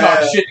 Yeah, I'm gonna talk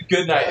yeah. shit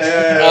good night.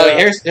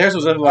 Harris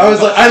was. I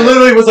was like, I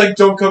literally was like,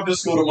 don't come to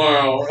school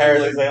tomorrow.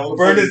 Harris is like, I'm gonna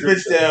burn this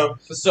bitch down.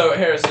 So,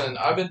 Harrison,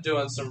 I've been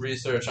doing some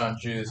research on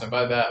Jews, and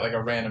by that, like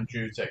a random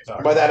Jew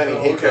TikTok. By that I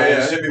mean hate Okay, yeah,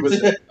 crimes. hit me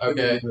with it.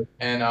 Okay,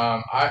 and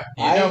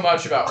you know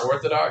much about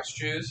Orthodox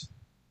Jews?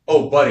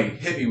 Oh, buddy,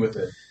 hit me with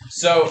it.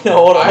 So, No,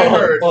 hold on, I hold on,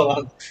 heard. hold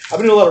on. I've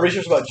been doing a lot of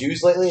research about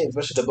Jews lately,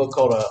 especially the book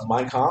called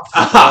Mein Kampf.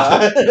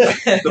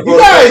 The you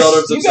Protestant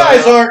Elders of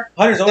guys Zion. aren't.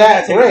 Hunter's only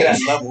That gonna take it great.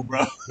 to that level,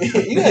 bro.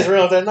 You guys are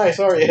not that nice,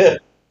 are you?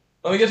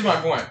 Let me get to my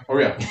point. Oh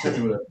yeah, hit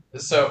me with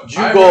it. So, Jew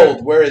I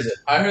gold. Where is it?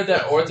 heard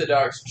that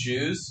Orthodox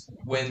Jews,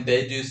 when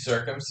they do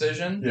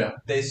circumcision, Yeah.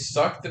 they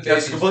suck the baby's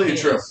That's completely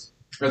penis. true.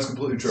 That's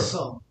completely true.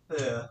 So,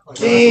 yeah. Like,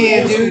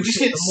 Damn, that's- dude, just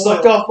getting the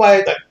sucked moil. off by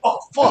like, oh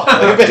fuck.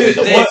 Dude,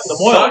 The they moil,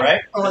 suck.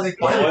 right? Or like they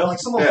bite it. Oil? Like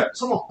someone, Yeah.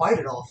 someone bite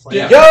it off. Like,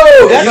 Yeah. Yo, Yeah,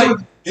 that's you like know,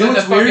 It's you know like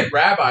what's the fucking weird?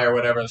 rabbi or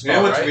whatever it's You know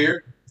called, what's right?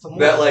 weird? the moil.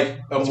 That like a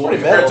It's moil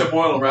pretty compared metal. to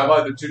moil and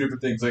rabbi, they're two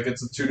different things. Like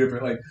it's two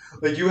different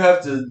like you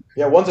have to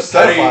yeah, one's a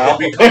study pedophile. and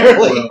become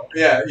Apparently. moil.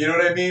 Yeah, you know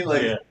what I mean?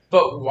 Like Yeah.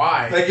 But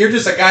why? like you're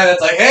just a guy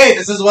that's like, hey,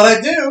 this is what I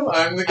do.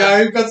 I'm the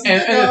guy who cuts the And,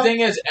 dick and the off.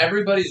 thing is,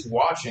 everybody's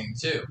watching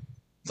too.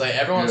 It's like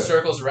everyone Yeah.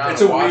 circles around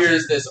It's and a watches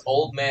weird- this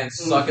old man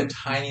suck a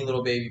tiny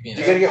little baby penis.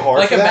 You gotta get hard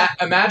Like for that.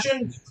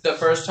 imagine the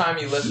first time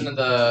you listen to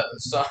the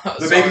song.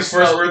 The baby's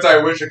first words, I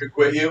wish I could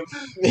quit you.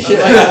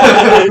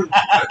 Yeah.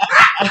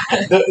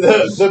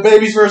 the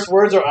baby's first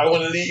words are, I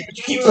want to leave, but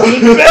you keep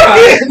bringing me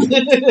back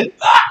in.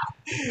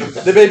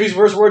 The baby's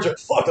first words are,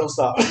 fuck, don't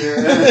stop.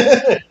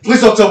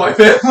 Please don't tell my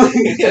family.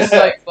 It's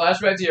like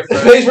flashback to your The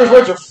first. baby's first time.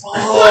 words are,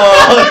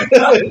 fuck.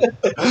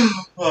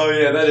 Oh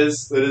yeah, that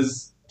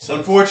is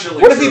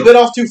unfortunately. What if he true. bit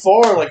off too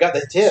far and like got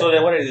the tip? So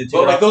then what did they do?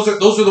 But like those are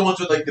the ones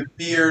with like the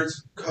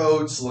beards,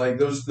 coats, like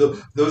those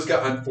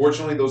guys.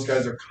 Unfortunately, those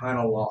guys are kind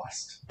of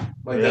lost.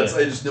 Like that's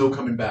I just know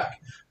coming back.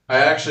 I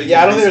actually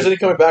Yeah, I don't think there's any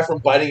coming back from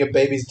biting a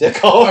baby's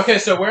dick off. Okay,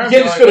 so where You I'm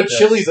can't going just go to with this-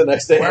 Chili's the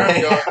next day. Where I'm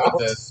and going hang out.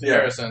 with this, Yeah.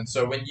 Harrison.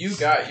 So when you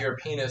got your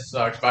penis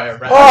sucked by a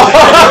rat,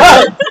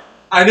 Oh.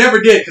 I never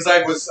did because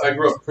I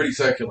grew up pretty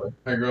secular.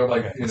 I grew up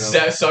like you know. is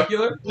that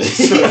succular?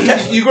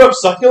 You grew up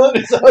succulent?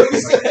 Is that what you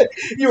said?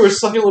 You were a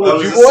succulent I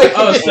little was Jew a boy?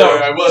 Oh, succulent so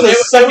boy, I was.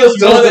 Just a succulent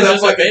More little than bit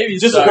just a baby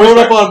just suck. growing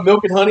up on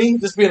milk and honey,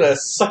 just being a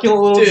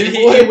succulent little Dude, Jew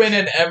he boy. went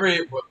in every.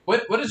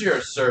 What is your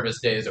service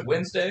day? Is it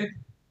Wednesday?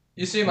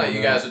 You seem like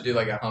you guys would do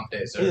like a hump day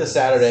He's a service.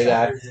 Saturday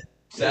guy.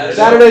 Saturday.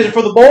 Saturdays are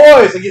for the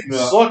boys. They get No,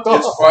 sucked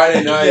it's off.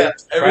 Friday night. Yeah.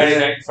 Friday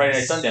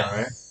night sundown,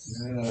 right?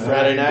 Yeah,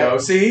 Friday there you night. go.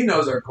 See, he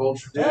knows our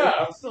culture. dude.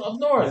 I'm still up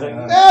north.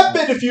 I've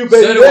been a few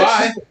baby So do dicks.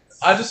 I.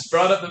 I just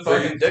brought up the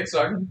fucking dick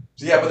sucking.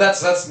 Yeah, but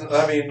that's.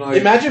 I mean, like.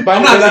 Imagine I'm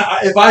biting not a baby.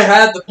 that, if I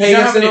had the You know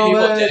how pants many and all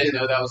people that. didn't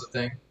know that was a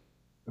thing?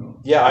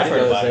 Yeah, I I've didn't heard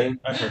know the about same. it.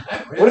 I've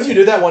heard. What if you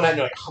did that one night and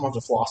you're like, I'm going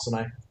to floss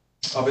tonight?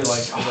 I'll be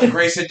like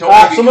Grayson told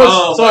me to Someone-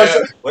 come.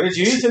 someone- What did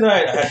you eat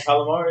tonight? I had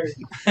calamari.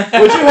 What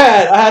you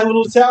had? I had a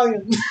little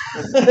Italian.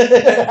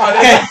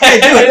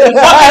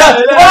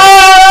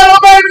 Oh,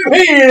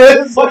 baby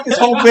penis! Fuck this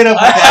whole bit up.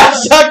 I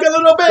sucked a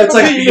little baby It's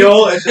like penis.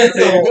 veal. It's just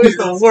It's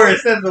the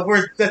worst. That's the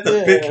worst. That's the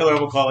Yeah. bit killer,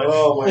 we'll call it.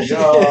 Oh my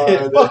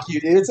god. Fuck you,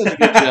 dude. It's such a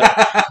good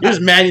joke. You're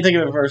just mad you think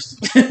of it first.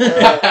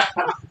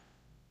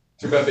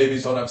 Too bad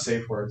babies don't have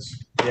safe words.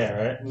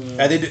 Yeah,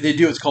 right? They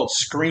do. It's called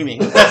screaming.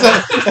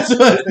 That's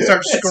what they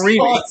start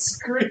screaming.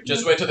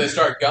 Just wait till they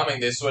start gumming.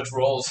 They switch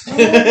roles.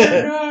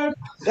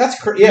 That's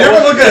crazy. You Yeah,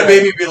 never look at a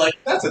baby and be like,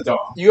 that's a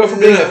dog. You go from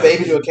being a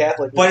baby to a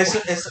Catholic. But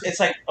it's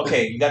like,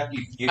 okay,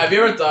 you Have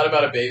you ever thought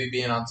about a baby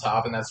being on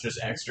top and that's just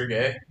extra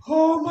gay?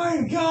 Oh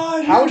my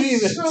god. How would you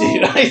even, so-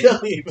 dude? I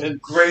don't even.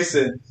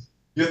 Grayson,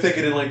 You're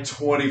thinking in like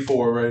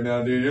 24 right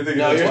now, dude. You're thinking.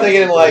 No, in you're 24.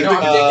 thinking in like No,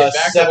 I'm thinking back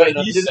to 7.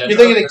 what he said You're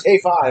thinking in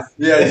K5.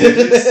 Yeah,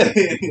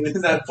 dude. It's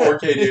not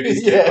 4K, dude.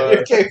 He's Yeah,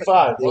 you're K5. K5.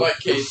 More Dude. like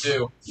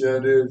K2. Yeah,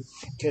 dude.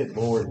 Good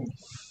lord.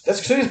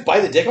 That's so you just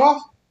bite the dick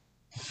off?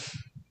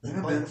 Yeah,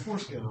 man, the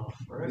foreskin off,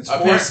 right? It's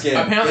Apparently- foreskin.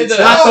 apparently It's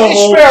the- not the Oh,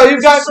 whole. Ishmael,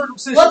 you've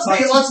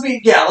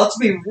got. Let's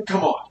be.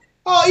 Come on.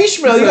 Oh,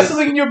 Ishmael, you got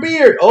something in your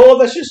beard. Oh,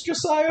 that's just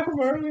Josiah from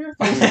earlier.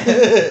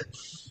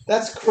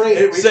 That's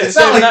crazy. It's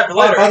Say not like. that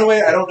later. By the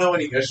way, I don't know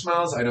any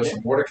Ishmaels. I know some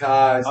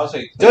Mordecai's. I'll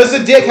say. Does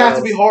the dick have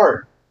to be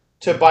hard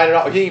to bite it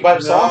off? Can you bite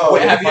it No. off?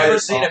 Wait, have you Bite ever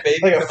it seen off. a baby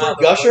Like a come fruit out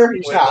gusher? the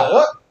You just with kind of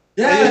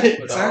the- Yeah, With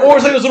exactly. Or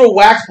it's like those little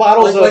wax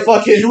bottles Like, of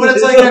fucking. You know what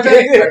it's like? I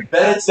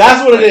bet it's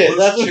That's what it like is. loose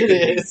That's what chicken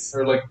it meat, is.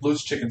 Or like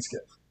loose chicken skin.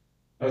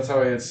 That's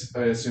how I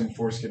assume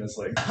foreskin is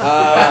like.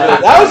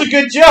 That was a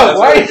good joke. That's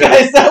Why, really you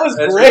guys? That was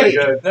That's really great.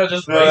 good. No,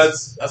 just No,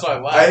 racist. That's why I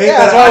laughed. I hate Yeah, that.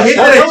 that's why I hate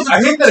that. that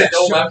I hate that I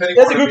don't laugh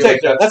anymore. That's a group to be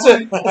take, though. like, That's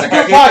funny. a Like, good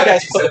I hate that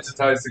podcast. it's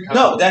desensitized to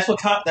No, that's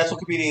what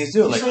comedians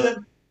do. Like,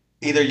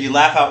 either you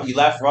laugh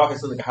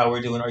raucously like how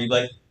we're doing, or you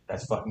like,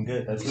 that's fucking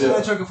good. That's You good.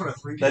 said that joke in front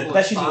of 3 people.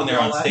 That's usually when they're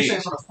on You say it stage.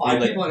 in front of You're 5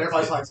 like, people, and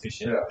everybody's like, that's good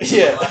shit.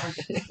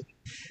 Yeah.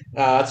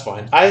 That's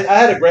fine. I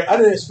did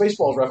a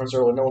Spaceballs reference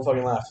earlier. No one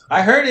fucking laughed.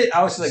 I heard it.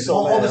 I was like, So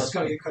all mad. this is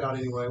gonna get cut out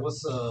anyway.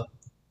 What's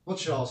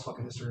y'all's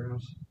fucking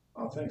Instagrams?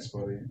 Oh, thanks,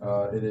 buddy.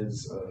 It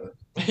is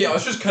Yeah,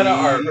 let's just cut out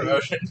our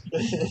promotion.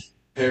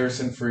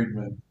 Harrison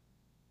Friedman.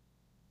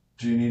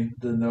 Do you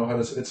need to know how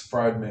to? It's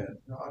Fried Man.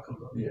 No, I'll come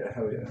up. Yeah,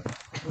 hell yeah.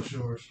 What's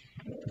yours?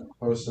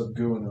 Host of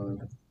going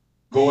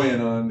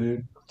on,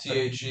 dude. THE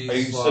Are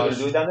you still gonna slash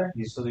do it down there?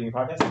 You still doing your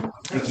podcast?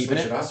 You keeping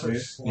Switch it? up,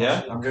 dude.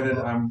 Yeah?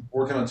 I'm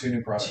working on 2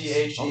 new projects.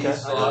 THE Okay.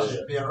 slash.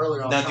 Yeah,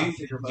 earlier I was Now, trying to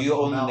figure do you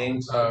own the out.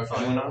 names of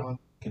going on?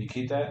 Can you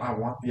keep that? I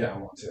want to. Yeah,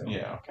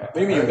 okay. What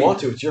do you mean you want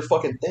to? It's your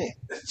fucking thing.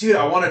 Dude,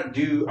 I want to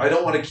do. I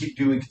don't want to keep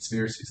doing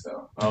conspiracies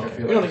though. Like, I Okay.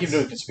 feel You don't like keep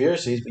doing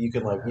conspiracies, but you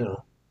can like, You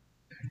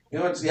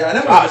know, it's, yeah, I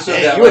never Ah, understood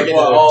dang, that. you were Like,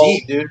 getting well,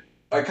 deep, dude.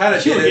 I kind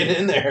of You did were it.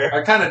 getting in there.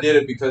 I kind of did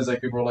it because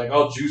like people were like,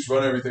 "Oh, Jews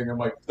run everything." I'm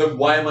like, then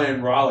why am I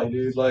in Raleigh,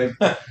 dude? Like,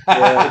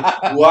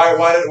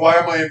 why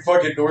am I in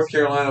fucking North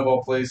Carolina of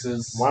all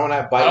places? Why would I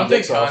I bite don't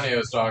think dicks off? Kanye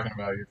was talking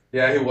about you.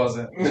 Yeah, he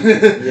wasn't.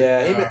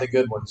 Yeah, he meant the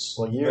good ones.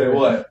 Like you. Wait,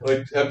 what?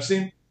 Like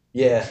Epstein?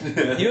 Yeah.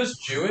 He was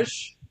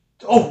Jewish?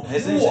 Oh,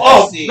 His name's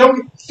oh, Epstein.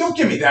 don't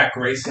give me that,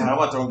 Grace. God, I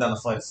want to throw him down the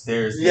flight of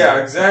stairs.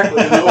 Yeah,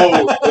 exactly.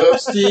 Oh,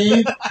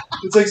 Epstein.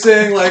 It's like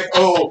saying like,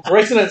 oh,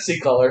 Grayson at sea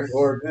color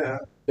or yeah,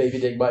 baby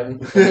dick biting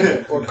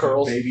or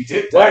curls. baby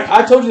dick. Well,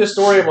 I told you the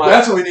story of my.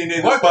 That's what we need to name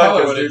this What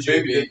color podcast, would it dude.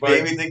 Baby be? dick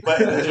bite. Baby dick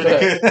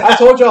butt. I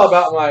told y'all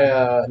about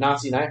my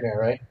Nazi nightmare,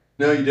 right?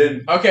 No, you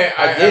didn't. Okay,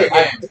 I I did.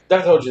 have a game.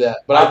 I told you that,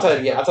 but I'll tell you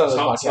again. I'll tell you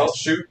on this I'll podcast.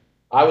 shoot.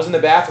 I was in the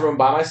bathroom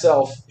by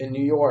myself in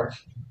New York,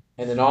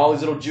 and then all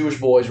these little Jewish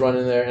boys run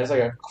in there, and it's like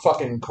a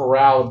fucking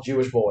corral of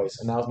Jewish boys,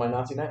 and that was my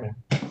Nazi nightmare.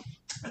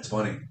 That's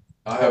funny.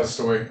 I have a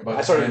story about.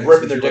 I started Hispanics.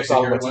 ripping Would their you like dicks to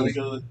off hear with my it?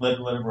 teeth. Let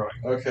it run.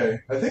 Okay,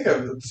 I think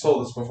I've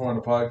told this before on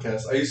the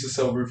podcast. I used to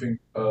sell roofing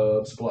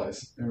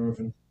supplies and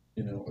roofing,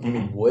 You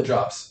mean wood?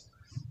 jobs,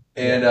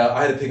 and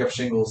I had to pick up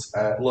shingles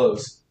at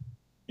Lowe's.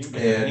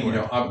 And you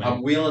know,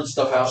 I'm wheeling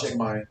stuff out to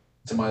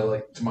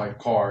my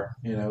car.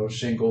 You know,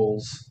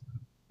 shingles.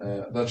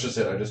 That's just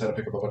it. I just had to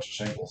pick up a bunch of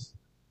shingles,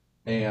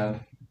 and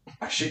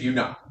I shit you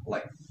not,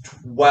 like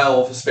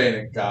 12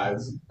 Hispanic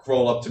guys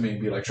roll up to me and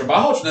be like,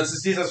 "Trabajo,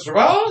 necesitas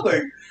trabajo?"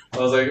 Like, I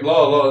was like,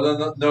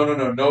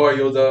 no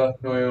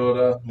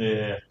ayuda,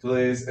 Yeah.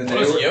 please. And What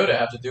they does were, Yoda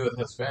have to do with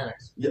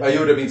Hispanics?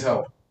 ayuda means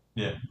help.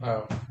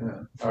 Oh, Yeah.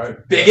 all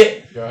right.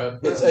 Bigot. Go ahead.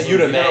 It's Yeah, a so You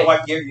Udemy.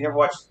 never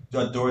watched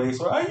Dora the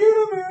Explorer?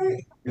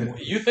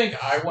 You think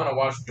I want to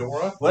watch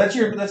Dora? Well,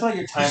 that's not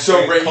your time. He's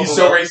so frame. he's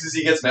so racist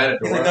he gets mad at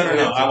He's Dora. like,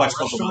 no. I watch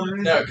Coco.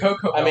 No,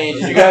 Coco. I mean,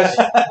 did you guys,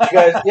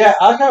 yeah,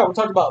 I kind of, we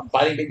talked about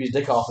biting baby's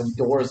dick off, and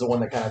Dora's the one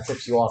that kind of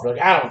tips you off. You're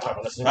like, I don't want to talk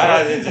about this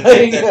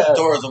anymore. Yeah.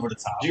 Dora's over the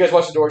top. Did you guys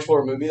watch the Dora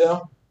Explorer movie,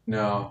 though?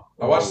 No,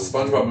 I watched the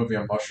SpongeBob movie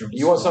on mushrooms.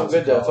 You want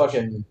something good to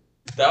fucking...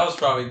 That was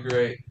probably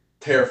great.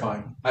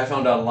 Terrifying. I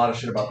found out a lot of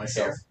shit about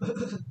myself.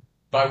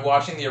 By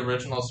watching the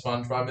original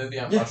SpongeBob movie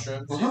on Yeah.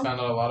 mushrooms, Uh-huh. you found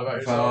out a lot about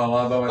I found out yourself. a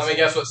lot about Let me myself.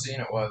 guess what scene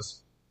it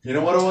was. You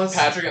know what it was?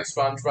 Patrick and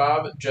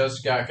SpongeBob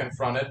just got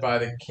confronted by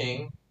the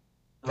king,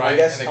 I right?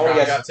 guess- and I the wanna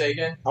crown guess- got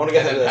taken. I want to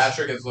guess And into then this.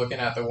 Patrick is looking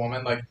at the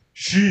woman like,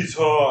 she's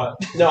hot.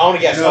 No, I want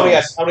to guess. No. I want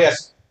to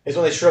guess. It's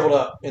when they shriveled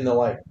up in the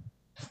light.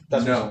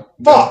 That's no.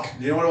 Fuck!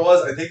 You know what it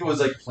was? I think it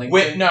was like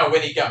plankton.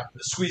 When he got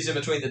squeezed in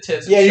between the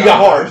tits. and Yeah, you shot got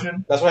hard.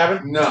 version. That's what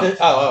happened? No.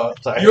 Oh,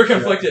 sorry. You were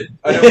conflicted.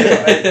 I don't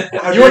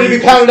know. You wanted to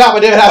be pounded out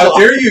by David How Hasselhoff.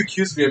 dare you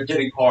accuse me of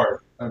getting hard?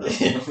 I'm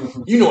just-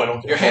 You know I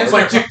don't Your care. hands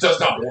My are dick does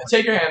not work.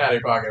 Take your hand out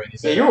of your pocket when you Yeah,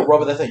 say you were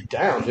rubbing that thing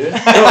down, dude.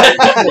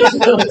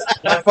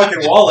 My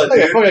fucking wallet, Like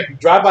a dude. fucking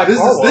drive-by This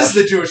car is wash.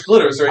 the Jewish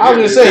clitoris right I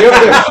was here. gonna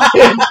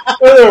say, dude.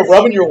 you're over there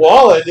rubbing your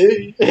wallet,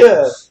 dude.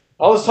 Yeah.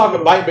 All this talk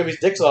of biting baby's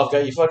dicks off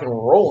got you fucking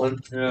rolling.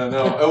 Yeah,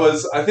 no, it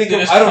was. I think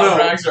His I don't thumb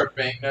know. rags are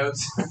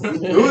banknotes.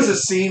 It was a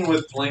scene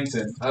with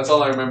plankton. That's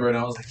all I remember, and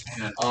I was like,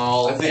 man.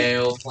 All I think-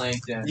 hail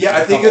plankton. Yeah,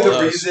 I think All the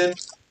those. reason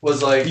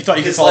was like You thought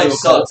you could his follow life a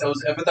cult. sucks. I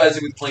was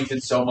empathizing with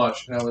plankton so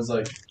much, and I was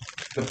like,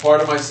 the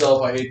part of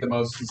myself I hate the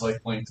most is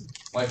like plankton.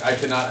 Like I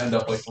cannot end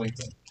up like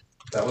plankton.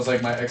 That was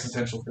like my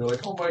existential fear.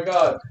 Like, oh my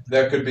god,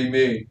 that could be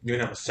me. You're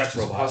gonna have a sex It's a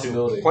robot.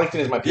 possibility. Plankton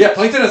is my. Yeah,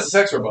 plankton is a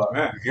sex robot.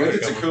 Man,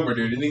 Plankton's a coomer,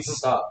 dude. It needs to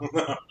stop.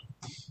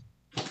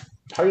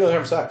 How do you know they're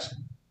having sex?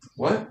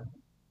 What?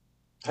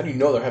 How do you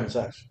know they're having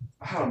sex?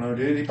 I don't know,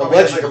 dude. He probably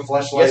has like a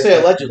flashlight. Yes,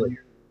 say allegedly.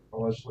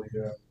 Allegedly,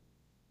 yeah.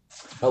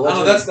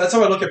 Allegedly. I don't know, that's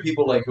how I look at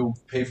people like who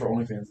pay for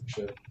OnlyFans and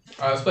shit.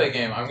 Alright, let's play a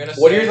game. I'm gonna say...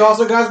 What are your thoughts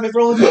on guys make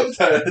for OnlyFans?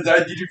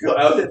 Did you feel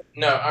outed?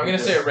 No, I'm gonna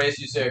say a race,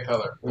 you say a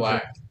color.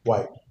 Black.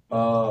 White.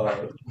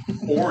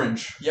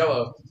 Orange.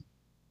 Yellow.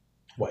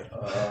 White.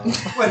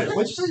 Wait,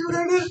 what'd you say you were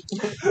gonna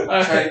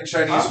do?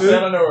 Chinese I food?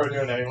 don't know what we're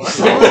doing anymore.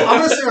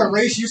 I'm gonna say a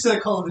race. You said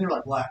a color, and you're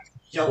like black,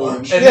 yellow.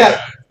 Orange. And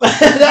Yeah.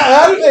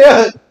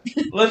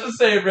 let's just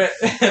say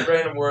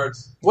random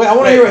words. Wait, I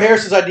want to hear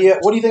Harrison's idea.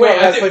 What do you think Wait,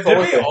 about guys that play did for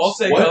we OnlyFans? all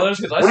say What? colors?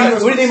 Because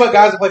What do you think about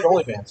guys that play for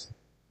OnlyFans?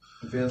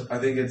 I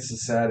think it's a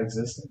sad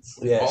existence.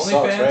 Yeah, it OnlyFans?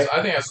 sucks, right?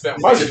 I think I spent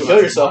You probably way should too kill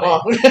much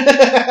yourself, money.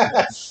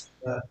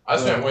 huh? I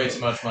spent way too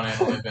much money on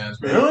OnlyFans,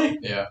 bro. Really?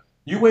 Yeah.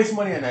 You waste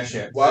money on that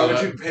shit. Why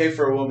would you pay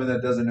for a woman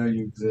that doesn't know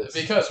you exist?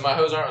 Because my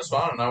hoes aren't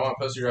responding. I want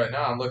pussy right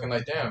now. I'm looking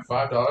like, damn,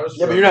 $5?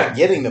 Yeah, but you're not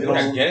getting the You You're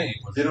pussy. not getting it.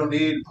 You don't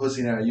need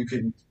pussy now. You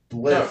can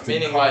lift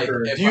meaning and like,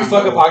 conquer. if Do you I-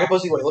 fuck a pocket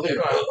pussy? Wait, look at If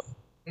your. I-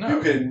 No.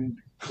 You can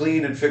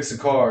clean and fix a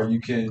car.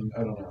 You can, I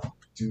don't know.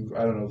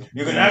 I don't know.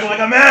 You can act like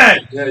a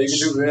man. Yeah, you can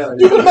do that.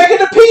 You can make it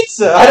a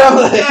pizza. I don't.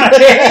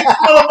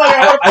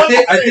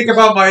 I think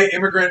about my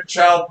immigrant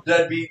child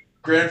deadbeat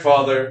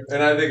grandfather,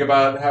 and I think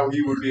about how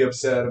he would be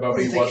upset about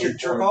You me think watching you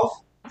jerk porn.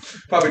 off?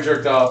 Probably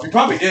jerked off. He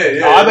probably did.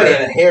 Yeah, Oh, I bet he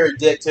had a hairy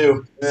dick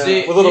too, Yeah.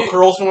 See, with little you-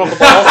 curls coming off the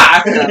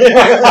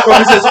balls.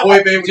 Probably says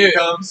 "Oi, babe" when he Dude.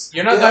 comes.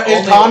 You're not the His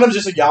only... condom's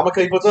just a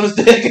yarmulke he puts on his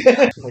dick.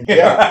 Like,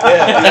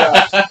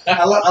 yeah.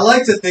 I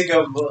like to think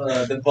of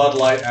the Bud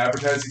Light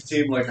advertising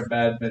team like a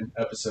Mad Men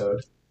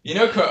episode. You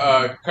know,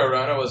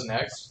 Corona was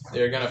next.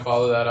 They're gonna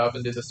follow that up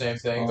and do the same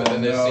thing, but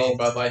then they've no. seen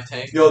Bud Light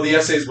tank. Yo, the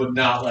essays would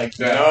not like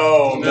that.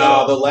 No,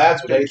 the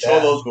lads would hate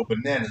that. Cholos go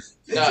bananas.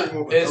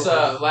 No, it's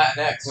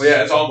Latinx. Well,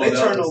 yeah, it's all They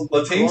turned on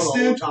Latinx, Corona a long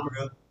dude. time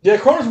ago. Yeah,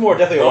 Corona's more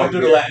definitely a Don't white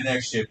do the beer.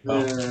 Latinx shit. No.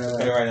 Yeah.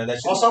 Okay, right now, that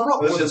shit. Also, I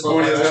brought That's wood just as well.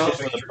 corny as That hell. shit's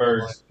for the fucking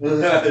birds.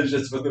 It's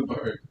just for the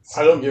bird.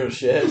 I don't give a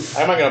shit.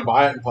 I'm not gonna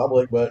buy it in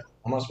public, but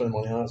I'm not spending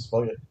money on it. So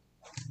fuck it.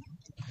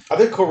 I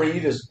think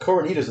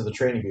Coronitas are the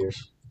training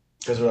beers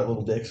because they're like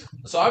little dicks.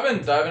 So I've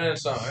been diving into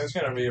something. It's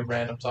gonna be a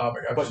random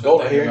topic. I've But just been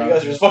gold right here, thinking you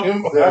guys are just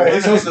fucking.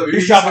 He's supposed to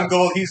He's shopping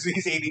gold. He's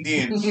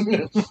ADD.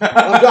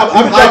 I'm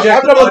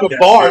talking about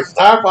bars.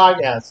 Entire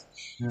podcast.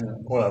 Yeah.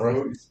 Whatever.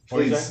 What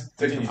Please,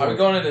 take I've been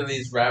going into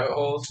these rabbit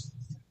holes,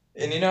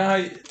 and you know how?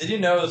 Did you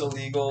know it was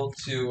illegal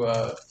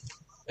to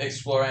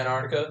explore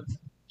Antarctica?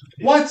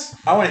 What?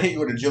 I want to hit you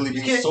with a jelly You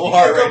bean can't, so you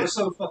hard can't go right but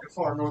so fucking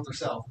far north or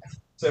south.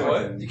 Say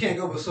what? You can't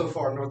go but so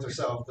far north or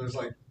south. There's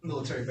like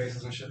military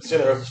bases and shit. See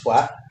the earth is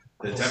flat.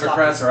 The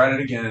Democrats are at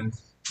it again.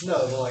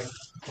 No, they're like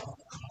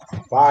You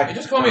Bye.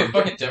 just call me a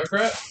fucking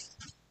Democrat?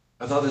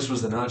 I thought this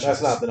was the nachos.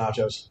 That's not the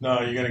nachos.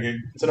 No, you're gonna get.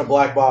 It's in a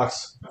black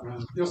box. you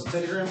want some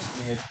Teddy Grahams?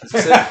 He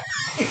said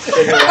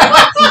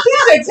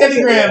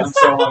 10 grams. I'm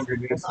so hungry,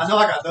 dude. I know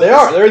I got those. They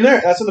are. They're in there.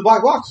 That's in the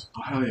black box.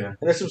 Oh, hell yeah. And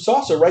there's some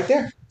salsa right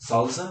there.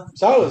 Salsa?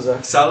 Salsa.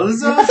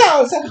 Salsa?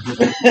 Salsa.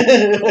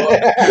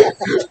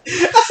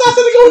 Salsa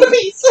to go with the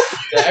pizza.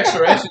 The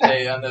expiration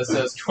date on this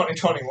says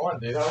 2021,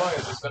 dude. How long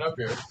has this been up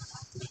here?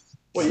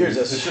 What year is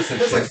It's this? just a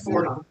There's like trick.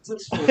 4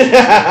 times.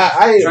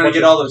 I ate a Trying to bunch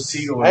get of, all those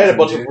seed oils. I had a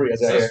bunch of It burritos out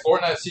says here.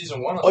 Fortnite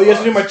Season 1 on Oh, the you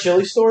guys do box. my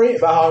chili story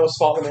about how I was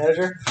fault the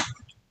manager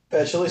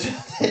at Chili's?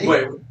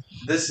 Wait,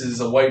 this is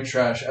a white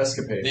trash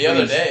escapade. The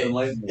other Please day.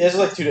 enlighten me. Yeah, this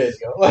was like 2 days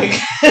ago. Like,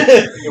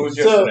 It was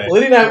so yesterday.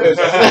 Liddy and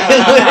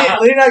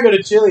I go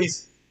to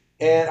Chili's,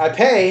 and I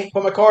pay,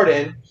 put my card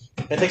in,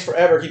 and it takes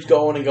forever, keeps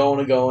going and going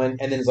and going,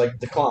 and then it's like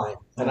decline.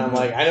 And I'm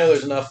like, I know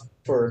there's enough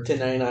for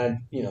 $10.99,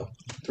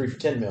 3 for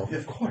 $10 mil. Yeah,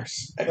 of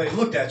course. But he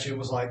looked at you and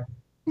was like,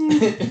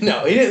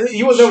 No, he didn't.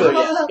 He wasn't over there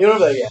yet. He wasn't over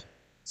there yet.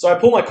 So I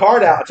pulled my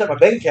card out, I checked my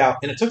bank account,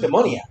 and it took the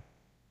money out.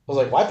 I was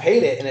like, well, I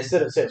paid it, and it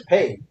said it's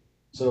paid.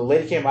 So the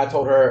lady came, I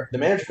told her, the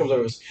manager comes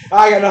over and goes,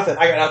 I got nothing.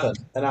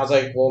 And I was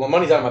like, well, my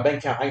money's out of my bank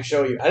account. I can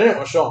show you. I didn't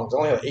want to show him because I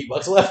only had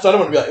like $8 left. So I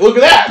didn't want to be like, look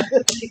at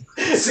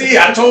that. See,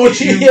 I told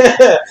you.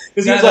 Yeah.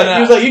 Because he was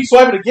like, you can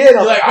swipe it again. I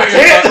was like, I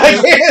can't.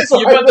 You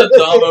swipe put the it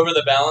thumb again. over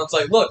the balance,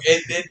 like, look,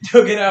 it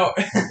took it out.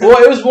 Well,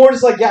 it was more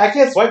just like, yeah, I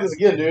can't swipe this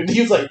again, dude. And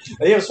he was like,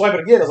 I didn't swipe it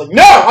again. I was like,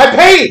 no, I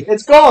paid.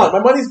 It's gone. My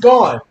money's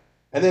gone.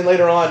 And then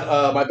later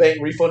on, my bank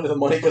refunded the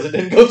money because it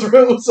didn't go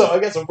through. So I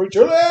got some free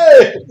chili.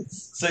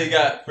 So you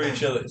got free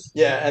chilies.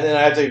 Yeah, and then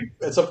I had to,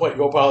 at some point,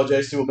 go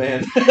apologize to a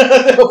man.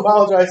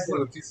 Apologize to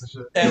what a piece of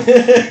shit.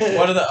 And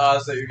what are the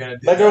odds that you're going to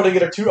do that girl didn't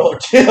get her $2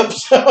 tip.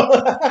 So.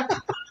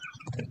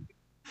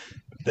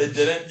 They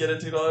didn't get a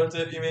 $2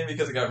 tip, you mean,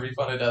 because it got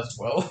refunded as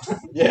 12?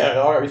 Yeah,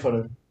 all right,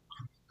 refunded.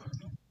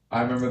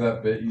 I remember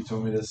that bit you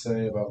told me to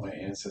say about my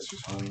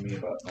ancestors telling me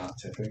about not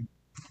tipping.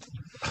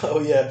 Oh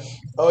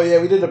yeah,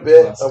 we did a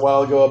bit a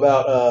while ago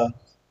about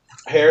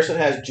Harrison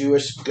has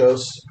Jewish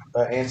ghost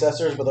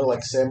ancestors, but they're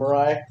like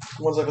samurai.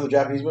 One's like for the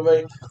Japanese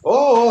movie.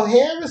 Oh,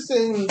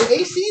 Harrison, the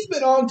AC's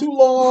been on too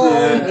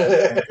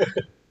long.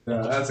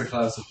 Yeah, that's a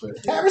classic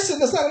bit. Harrison,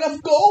 that's not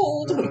enough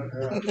gold.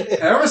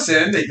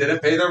 Harrison, they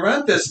didn't pay their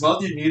rent this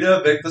month. You need to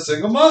evict the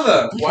single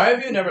mother. Why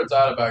have you never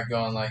thought about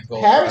going like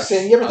gold Harrison,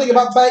 rush you ever think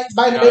about biting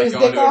hunting? the Like baby's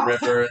going dick to a off?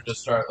 river and just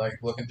start like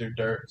looking through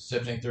dirt,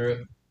 sifting through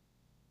it?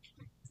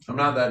 I'm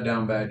not that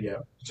down bad yet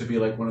to be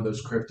like one of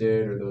those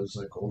cryptid or those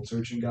like gold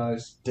searching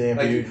guys. Damn,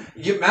 Like, dude.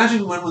 you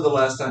imagine when was the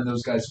last time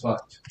those guys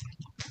fucked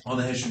on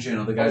the History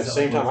Channel? The guys the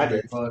same time I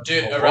did.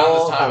 Dude, A around long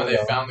this time time when they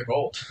ago. found the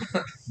gold.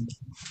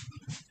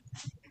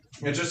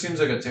 It just seems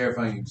like a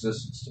terrifying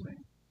existence to me.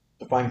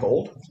 To find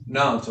gold?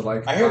 No, to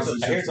like. I hear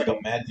it's like a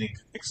magic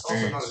Also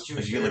not a experience.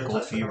 Jewish Like you get like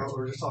gold stereotype, I know fever. what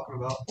we were just talking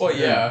about. Well,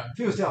 yeah. If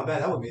he was down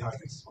bad, that would be how he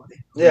makes his money.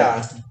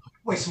 Yeah.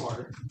 Way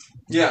smarter.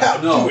 Yeah,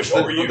 How no. Jewish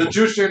are you? The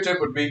Jewish stereotype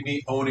would be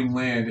me owning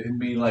land and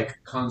me like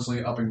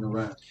constantly upping the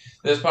rent.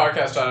 This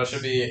podcast title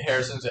should be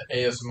Harrison's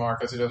ASMR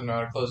because he doesn't know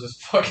how to close his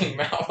fucking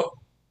mouth.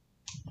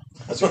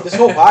 That's what this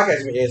whole podcast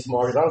is going to be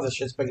ASMR because I don't know if this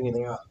shit's picking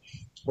anything up.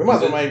 We might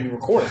as well maybe be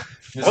recording.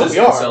 This I hope is we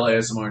are. sell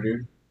ASMR,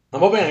 dude. I'm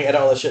hoping I can edit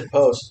all this shit in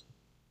post,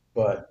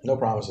 but no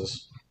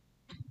promises.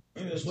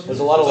 There's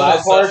a lot of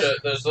loud parts.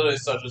 There's literally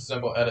such a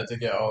simple edit to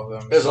get all of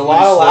them. There's a so lot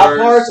many of loud slurs.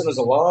 parts and there's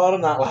a lot of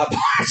not loud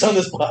parts on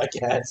this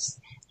podcast.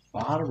 A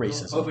lot of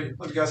racism.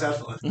 Hope you guys have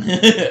fun.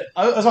 That's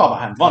all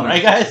about having fun,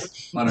 right,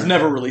 guys? Hunter, Just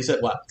never release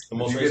it. What? The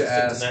most If you could racist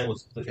thing ask- tonight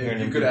was the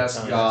if you could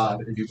ask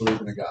God if you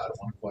believe in a God,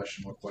 one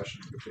question, what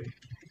question would it be?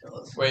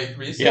 Wait,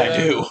 reset Yeah, I that?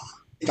 do.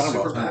 He's Talking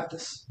super about-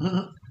 Baptist.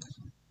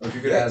 Or if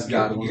you could ask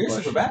God one You're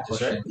question. super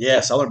Baptist, right?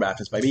 Yeah, Southern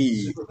Baptist,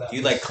 baby. Super Baptist. Do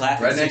you like clap?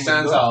 Redneck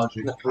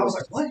Scientology. I was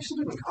like, what? You still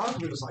believe in God?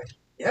 And he was like,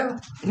 yeah.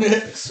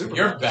 Super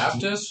You're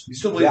Baptist. Baptist? You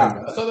still believe Yeah. in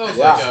I God? thought that was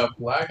Yeah. like a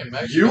black and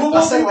Mexican. You I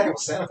will say like it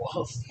was Santa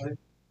Claus. Like,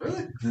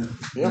 really?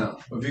 Yeah. No.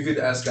 If you could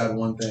ask God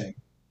one thing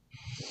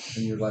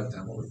in your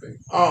lifetime, what would it be?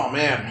 Oh,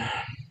 man.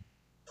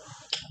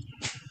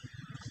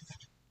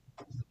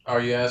 Are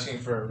you asking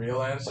for a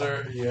real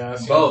answer? Are you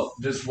asking? Both.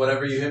 Just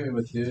whatever you hit me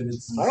with, dude.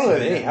 I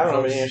don't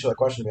know any answer to that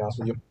question, to be honest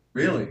with you.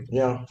 Really?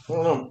 Yeah, I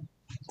don't know.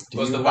 Do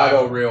Was you the have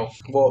Bible a- real?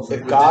 Well,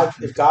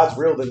 if God's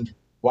real, then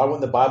why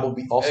wouldn't the Bible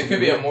be also It could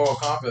be real? a moral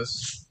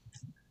compass.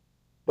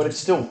 But it's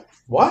still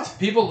what?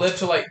 People lived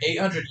to like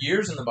 800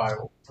 years in the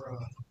Bible.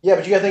 Yeah,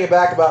 but you gotta think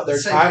back about their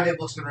Same time. idea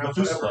books been around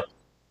forever.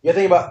 You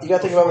gotta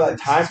think about like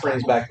time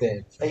frames back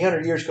then.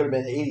 800 years could have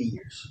been 80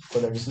 years,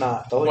 but they're just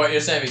not. What you're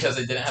saying because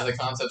they didn't have the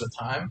concept of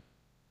time,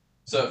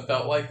 so it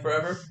felt like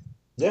forever.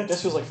 Yeah,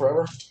 this feels like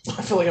forever.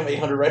 I feel like I'm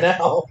 800 right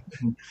now.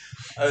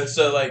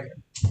 So like,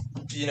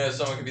 you know,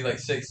 someone could be like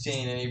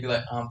 16 and you'd be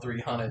like, I'm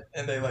 300,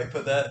 and they like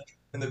put that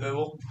in the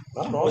Bible.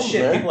 I don't know. Well, I was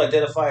shit, there. people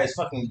identify as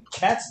fucking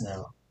cats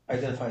now.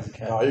 Identify as a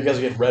cat. Oh, you guys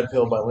are getting red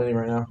pilled by Lenny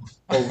right now.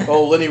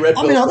 Oh Lenny red I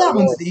pilled. mean, now that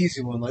one's the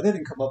easy one. Like, they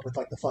didn't come up with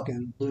like the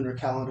fucking lunar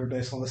calendar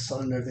based on the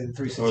sun and everything.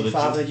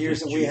 365 the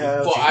years that we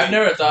have. Well, I've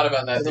never thought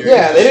about that theory.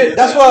 Yeah, they didn't.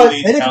 That's why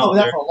They didn't come up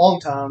with that for a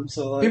long time.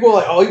 So like, people are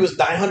like, "Oh, he was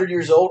 900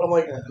 years old." I'm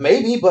like,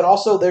 maybe, but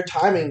also their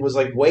timing was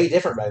like way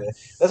different back then.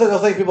 That's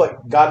another thing. People like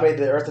God made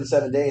the earth in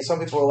 7 days. Some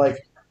people are like,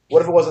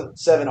 what if it wasn't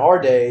 7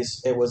 our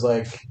days? It was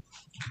like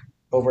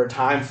over a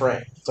time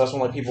frame. So that's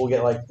when like people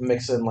get like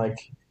mixing like.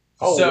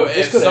 Oh, so well,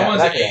 this if could have someone's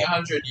happened, in that could have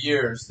 800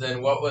 years,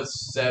 then what would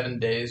 7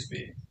 days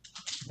be?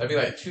 That'd be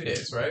like 2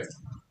 days, right?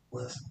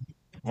 less,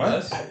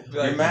 Less? It'd be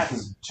Your like math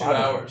is 2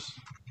 hours.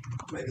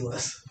 maybe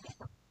less.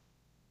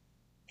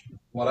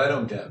 What I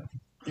don't get. happened.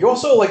 You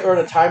also like are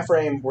in a time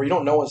frame where you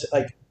don't know what's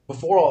like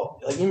before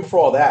all like even before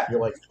all that.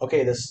 You're like,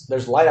 okay,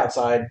 there's light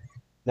outside.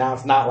 Now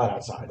it's not light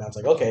outside. Now it's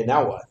like, okay,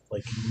 now what?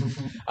 Like,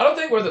 I don't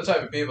think we're the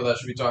type of people that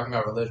should be talking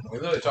about religion. We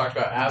literally talked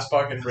about ass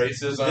fucking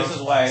racism. This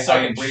is why I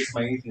sucking embrace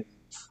my atheism.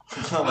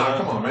 Ah,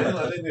 come on, man.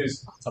 I think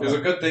there's a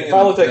good thing If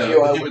I looked like the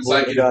you, I human would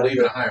psyche believe to God believe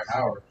in either. a higher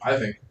power. I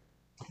think.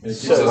 It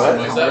keeps So us what?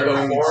 in Was that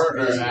my before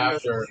or Is-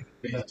 after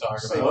we talk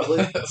Say about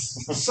what? this?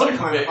 Some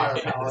kind of higher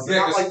power. Yeah,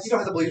 Not 'cause- like you don't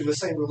have to believe in the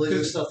same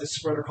religious stuff that's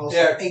spread across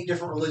Yeah. like 8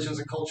 different religions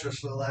and cultures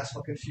for the last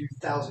fucking few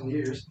thousand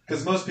years.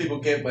 Because most people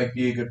can't like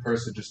be a good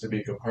person just to be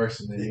a good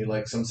person. They need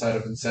like some side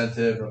of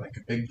incentive or like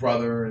a big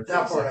brother. And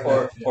That things part like I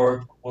that.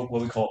 Or what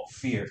we call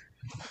fear.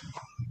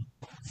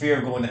 Fear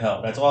of going to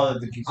hell. That's all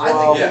that keeps. I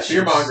Well, think Yeah, that's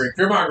fear mongering.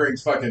 Fear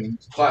mongering's fucking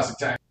classic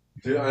tactic.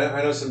 Dude,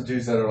 I know some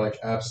dudes that are like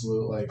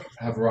absolute like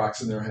have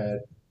rocks in their head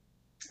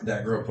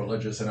that grew up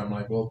religious, and I'm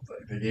like, well,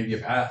 like, they gave you a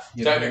path.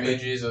 You know what I Technically,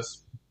 mean?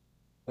 Jesus.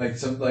 Like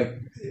some like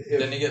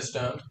Didn't he get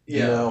stoned?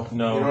 yeah. no.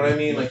 No. You know what I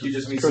mean? Like you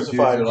just meet some dudes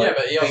Crucified. who are like, Yeah,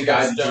 but he also thank got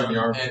God you joined stoned the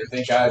army. and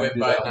Thank God you whipped did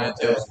by that. Nine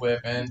Tails Whip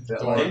and Yeah.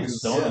 They thorns. didn't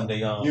stone him. They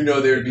You know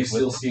they would be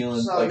still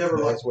stealing So I've like never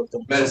like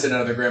medicine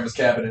out of their grandma's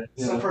cabinet.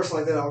 You some know? person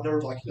like that. I'll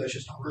never be like, no, it's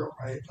just not real,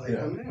 right? Like,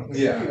 Yeah. I mean, good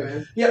Yeah. for you,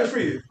 man. Yeah. Good for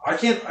you. I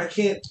can't.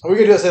 We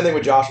could do the same thing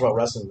with Josh about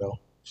wrestling though.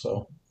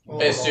 So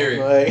Hey Siri.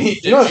 like,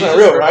 Did you know it's not Jesus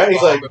real, rip right? a He's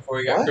ball like, before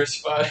he got what?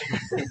 crucified.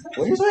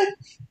 what do you say?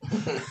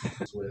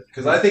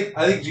 Because I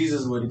think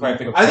Jesus would. You probably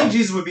pick up I think 12.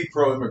 Jesus would be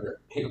pro-immigrant.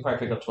 He could probably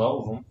pick up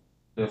 12 of them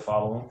to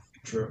follow him.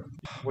 True.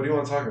 What do you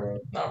want to talk about?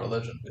 Not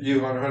religion. You,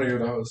 Hunter, you're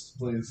the host,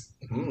 please.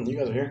 You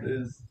guys are here.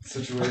 This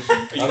situation.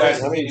 Are you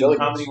guys I mean, doing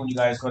comedy when you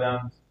guys go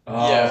down?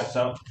 Yeah.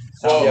 So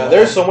Well, Yeah,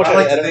 there's so much I I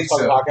like can to edit think on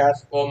so. the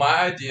podcast. Well, my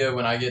idea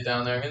when I get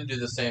down there, I'm going to do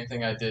the same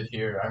thing I did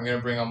here. I'm going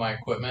to bring all my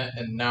equipment,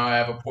 and now I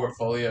have a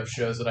portfolio of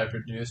shows that I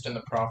produced and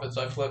the profits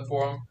I flipped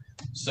for them.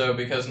 So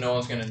because no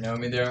one's going to know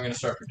me there, I'm going to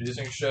start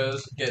producing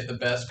shows, get the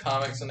best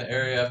comics in the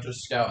area after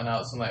scouting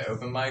out some like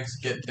open mics,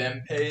 get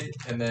them paid,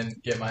 and then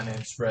get my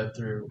name spread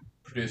through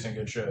producing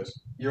good shows.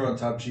 You're on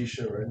Top G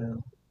show right now.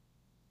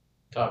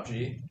 Top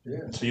G.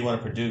 Yeah. So you want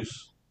to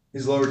produce?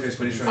 He's lowercase,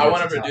 but he's trying I to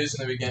want get to top. produce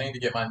in the beginning to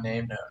get my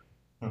name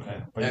known.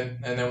 Okay.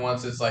 And then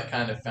once it's like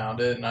kind of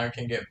founded and I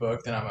can get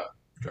booked, then I'm going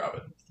to drop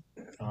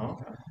it. Oh,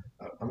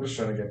 okay. I'm just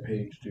trying to get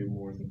paid to do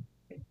more than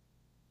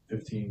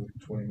 15,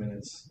 20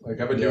 minutes.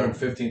 Like, I've been Yeah. doing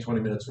 15, 20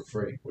 minutes for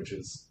free, which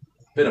has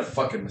been a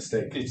fucking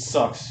mistake. It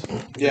sucks.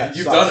 Yeah,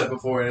 You've done it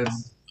before, and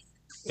it's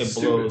It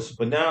stupid. blows.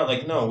 But now,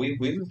 like, no, we've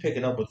been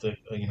picking up with the,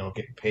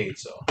 getting paid,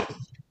 so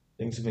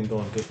things have been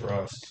going good for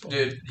us.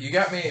 Dude, you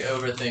got me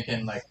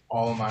overthinking like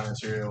all of my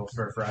material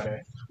for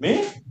Friday.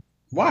 Me?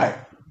 Why?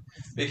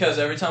 Because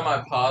every time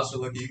I paused to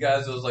look at you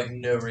guys, it was like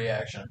no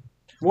reaction.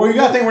 Well, you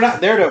gotta think we're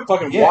not there to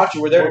fucking watch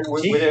you. We're there to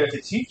critique. We're there to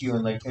critique you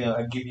and, like,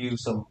 I give you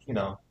some,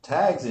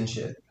 tags and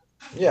shit.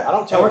 Yeah, I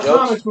don't And tell we're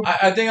jokes. comics.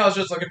 I think I was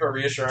just looking for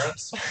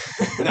reassurance.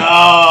 No, Well,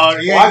 I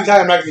can tell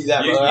you I'm not gonna do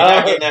that. you're Bro.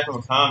 not getting that from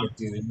a comic,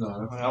 dude. No.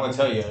 I'm gonna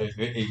tell you,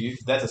 if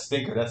that's a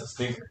stinker. That's a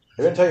stinker.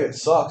 They're gonna tell you it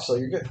sucks, so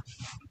you're good.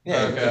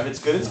 Yeah, Okay. if it's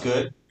good, it's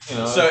good.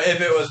 So if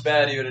it was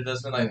bad, you would have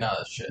just been like, nah,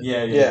 that's shit.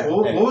 Yeah. Yeah.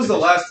 What was the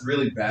last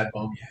really bad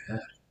bum you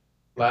had?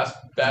 Last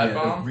bad Yeah,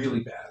 bomb?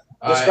 Really bad.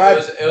 Describe,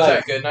 it was like-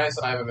 at Good Nights,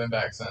 and I haven't been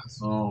back since.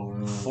 Oh,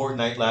 no.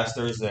 Fortnite last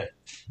Thursday?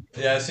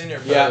 Yeah, I seen your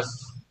post. Yeah.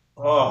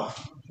 Oh,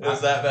 It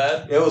was that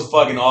bad? it was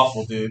fucking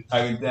awful, dude.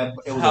 I mean,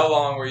 it was. How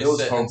long were It you was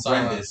sitting in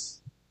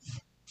silence?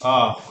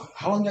 horrendous.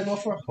 How long did I go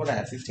for? What I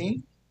had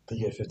 15? I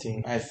think you had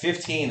 15. I had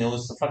 15. It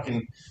was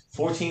fucking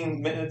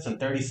 14 minutes and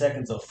 30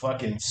 seconds of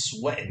fucking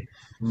sweating.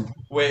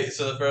 Wait,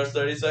 so the first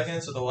 30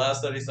 seconds or the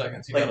last 30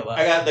 seconds? You Like, gotta laugh.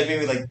 I got like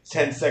maybe like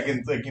 10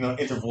 seconds,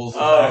 intervals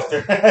of Oh.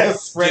 laughter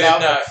spread Dude, out.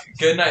 no,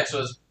 Good Nights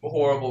was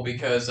horrible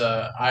because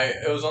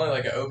it was only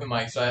like an open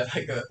mic, so I had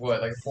like a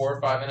 4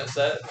 or 5 minute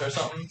set or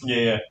something,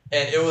 Yeah.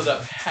 and it was a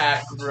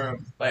packed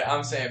room. Like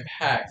I'm saying,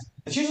 packed.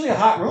 It's usually a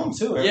hot room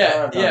too. every time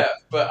Yeah, I've done yeah. it.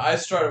 But I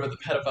started with a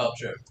pedophile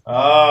joke,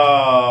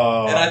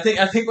 Oh. and I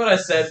think what I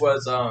said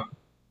was,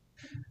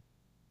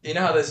 you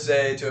know how they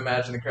say to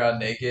imagine the crowd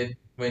naked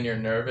when you're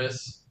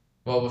nervous.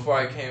 Well, before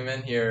I came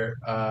in here,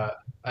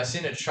 I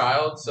seen a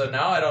child, so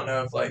now I don't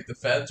know if like the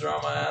feds are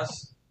on my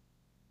ass,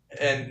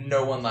 and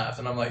no one laughed,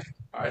 and I'm like,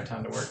 all right,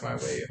 time to work my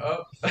way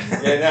up.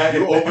 Yeah,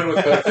 You open with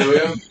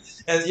pedophilia?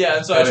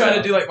 And so I Oh, try yeah.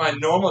 to do like my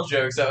normal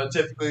jokes that would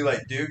typically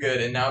like do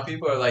good, and now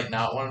people are like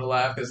not wanting to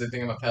laugh because they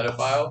think I'm a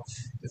pedophile.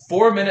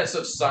 4 minutes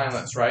of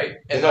silence, right?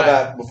 They And know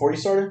that before you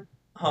started?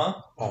 huh?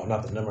 Oh,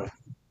 nothing. Never mind.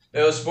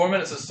 It was 4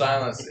 minutes of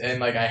silence, and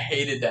like I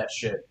hated that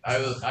shit.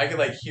 I could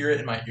like hear it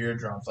in my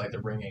eardrums, like the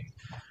ringing.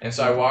 And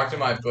so I walked in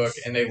my book,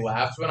 and they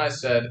laughed when I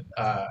said,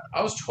 I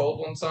was told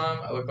one time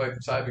I looked like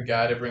the type of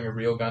guy to bring a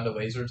real gun to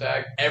laser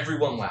tag.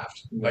 Everyone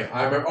laughed. Like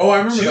I remember. Oh, I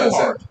remember too that.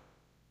 hard.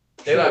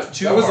 They laughed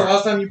too That was hard. the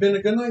last time you've been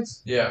to Good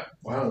Nights? Yeah,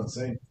 Wow,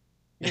 insane.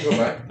 You can go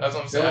back. that's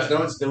what I'm saying.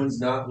 No one's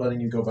not letting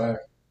you go back.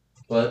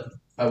 But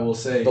I will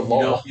say, The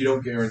law. you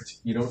don't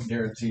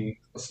guarantee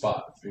a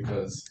spot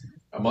because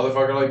a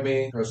motherfucker like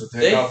me has to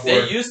take off They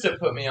work. used to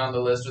put me on the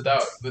list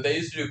but they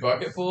used to do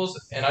bucket pools,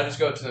 and I just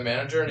go up to the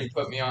manager and he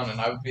put me on, and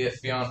I would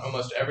be on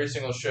almost every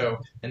single show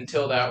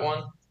until that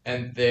one,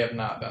 and they have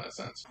not done it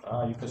since.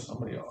 You pissed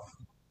somebody off.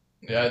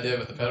 Yeah, I did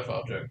with the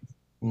pedophile joke.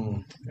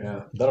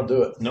 Yeah, That'll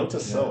do it. Note to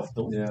self.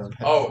 Don't. yeah.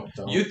 Oh,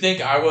 Don't. you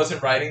think I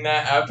wasn't writing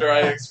that after I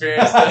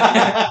experienced it?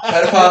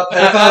 Pedophiles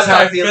After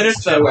I have feelings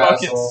finished that too,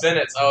 fucking asshole.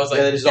 sentence, I was like,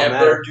 Yeah, they just don't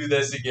never matter. do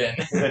this again.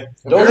 The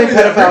only thing Apparently,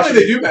 pedophile apparently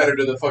should they do matter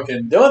to the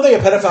fucking. The only thing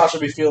a pedophile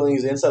should be feeling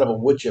is the inside of a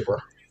wood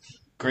chipper.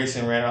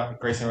 Grayson ran out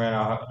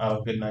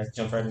of Good Night,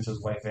 jumped right into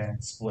his wife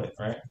and split.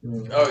 Right.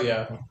 Oh,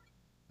 yeah.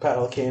 Pat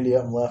all the candy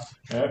up and left.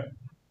 Yeah.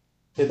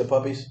 Hit the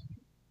puppies.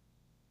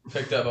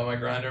 Picked up on my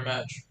grinder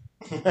match.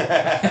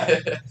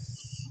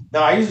 No,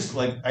 I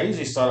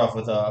usually start off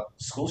with a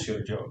school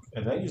shooter joke,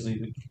 and that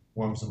usually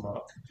warms them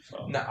up.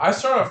 So. Now, I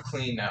start off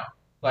clean now.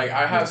 Like,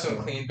 I have some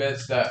clean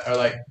bits that are,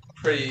 like,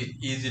 pretty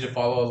easy to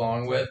follow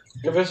along with.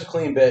 Give us a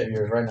clean bit of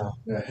yours right now.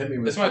 Yeah, hit me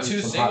with. It's my some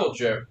two hot- single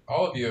joke.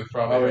 All of you have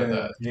probably Oh, heard yeah.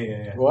 that.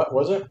 Yeah. What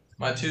was it?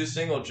 My two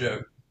single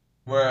joke,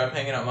 where I'm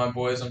hanging out with my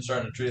boys, I'm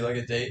starting to treat it like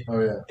a date.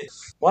 Oh yeah.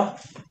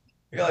 What?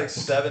 I got like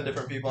 7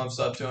 different people I'm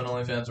subbed to on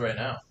OnlyFans right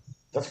now.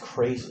 That's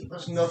crazy.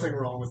 There's nothing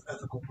wrong with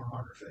ethical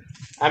pornography.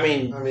 I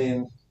mean, I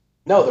mean,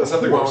 no, they're There's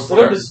nothing wrong whores. with They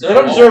don't, whores. they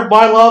don't deserve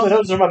my love. They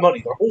don't deserve my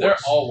money. They're whores. They're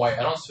all white.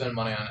 I don't spend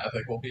money on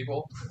ethical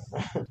people.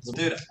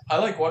 Dude, I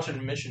like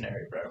watching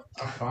Missionary, bro.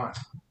 I'm fine.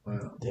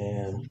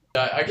 Damn.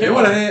 I you can't know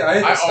what watch, I hate? I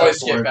hate I the always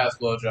stuck get porn. fast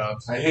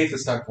blowjobs. I hate the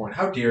stuck porn.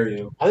 How dare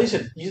you? I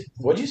think you said.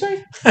 What'd you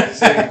say?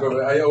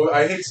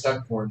 I hate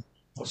stuck porn.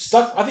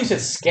 Stuck. I think you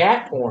said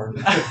scat porn.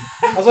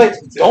 I was like,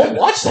 don't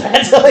watch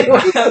that. Like,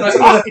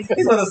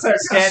 He's gonna start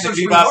scanning the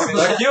bebop and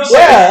the skills.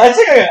 yeah, that's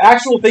like an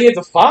actual thing to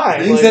define.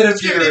 Things Like, that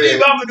appear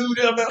in-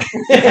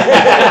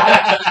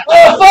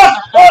 oh fuck!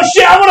 Oh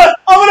shit! I'm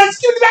gonna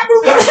skip that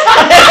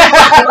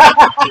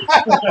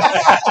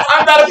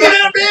I'm not a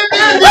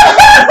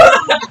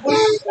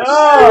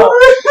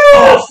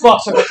oh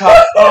fuck! Suck a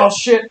cock. Oh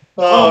shit!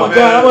 Oh, my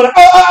god! I'm gonna.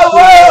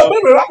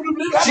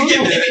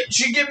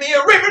 She give me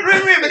a ribbon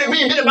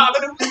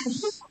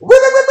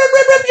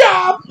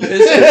job.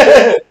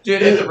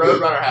 Dude, if the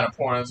Roadrunner had a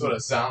porn, that's what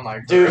it sound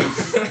like. Dude,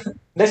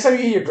 next time you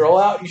get your girl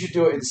out, you should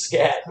do it in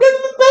scat.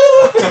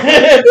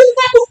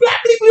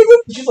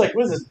 She's like,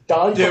 what is this,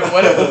 Dolly? Dude,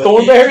 what if the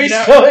Thornberries? You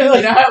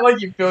know how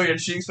like you fill your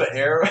cheeks with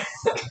air?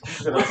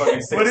 Gonna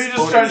fucking stick What if you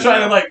just spoon in trying to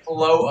your like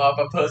blow up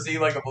a pussy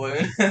like a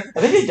balloon? I think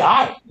they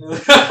die.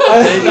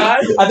 They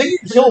die? I think you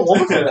can kill a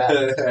woman for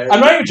that. I'm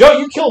not even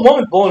joking. You kill a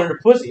woman blowing her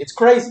pussy. It's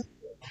crazy.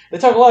 They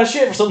talk a lot of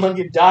shit for someone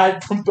who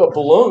died from a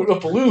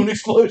balloon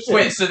explosion.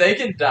 Wait, so they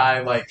can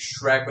die like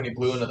Shrek when he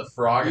blew into the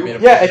frog and made a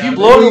Yeah, if you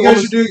blow What a you guys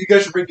woman's... should do? You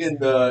guys should bring in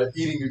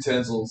eating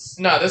utensils.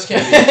 No, this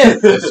can't be.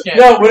 This can't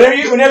No, whenever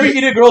you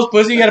eat a girl's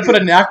pussy, you gotta put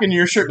a napkin in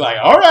your shirt. Like,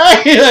 all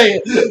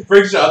right,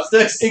 Bring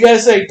chopsticks. You gotta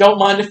say, don't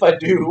mind if I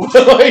do.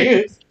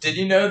 Did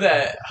you know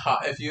that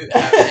if you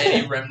have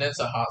any remnants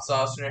of hot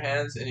sauce in your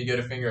hands and you go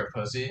to finger a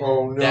pussy,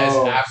 Oh that is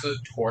no! absolute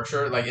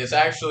torture. Like, it's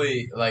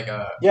actually like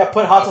a... Yeah,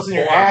 put hot sauce in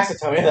your ass and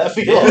tell me how that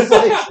feels.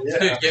 Like,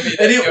 Dude, give me Any that.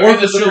 Give me the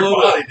orifice of your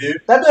Cholula. body,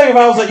 dude. that'd be like if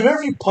I was like,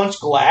 remember if you punch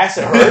glass,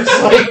 it hurts?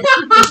 Like,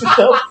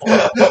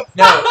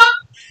 No.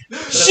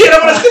 shit, I'm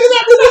gonna spit it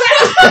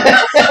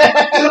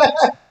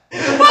out.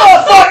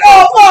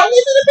 Oh fuck, give me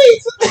the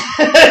beats.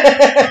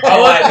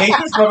 Oh, I hate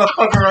this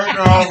motherfucker right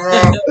now, bro.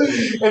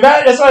 And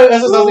that's why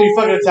you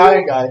fucking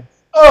Italian guy.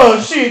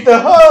 Oh shit, the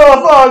fuck.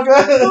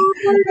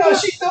 Oh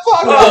shit, the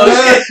fuck. Oh,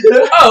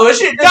 shit. Oh,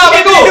 shit.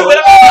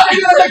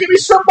 Give me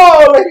some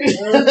more.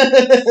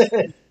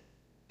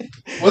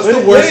 What's the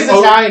When worst? he's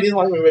Italian, he doesn't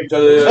like me make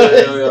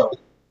Yeah.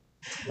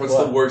 What's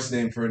What? the worst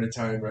name for an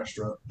Italian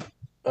restaurant?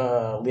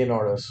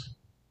 Leonardo's.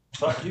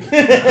 Fuck you.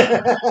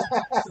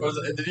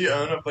 Did you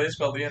own a place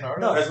called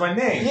Leonardo? No, that's my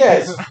name.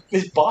 Yeah,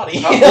 his body.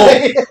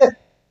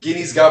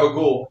 Guinea's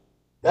Gabagool.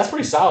 That's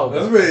pretty solid.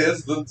 That's really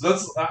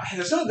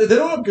they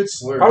don't have good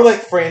slurs. Probably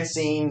like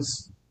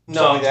Francine's. No,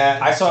 Something like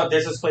that. I saw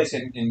there's this place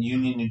in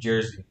Union, New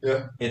Jersey.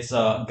 Yeah. It's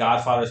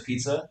Godfather's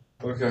Pizza,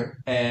 Okay.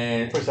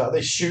 and Pretty solid.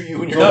 They shoot you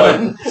when you're no,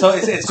 done. so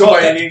it's So called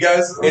by Indian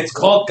guys. it's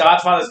called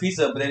Godfather's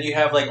Pizza, but then you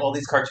have like all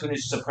these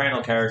cartoonish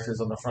soprano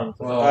characters on the front.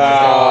 Oh my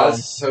god,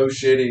 that's so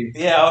shitty.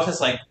 Yeah, I was just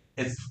like,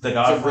 it's the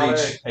Godfather,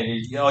 reach.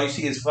 and all you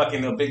see is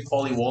fucking a big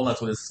Foley walnuts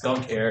with his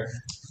skunk hair.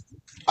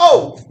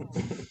 Oh!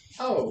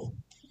 Oh,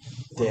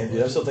 Damn,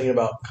 dude, I'm still thinking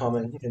about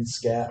coming in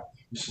scat.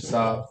 you should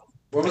stop.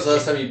 When was the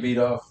last time you beat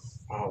off?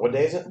 What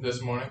day is it?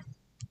 This morning.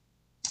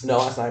 No,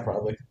 last night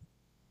probably.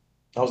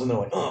 I was in there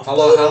like, ugh. How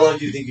long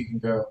do you think you can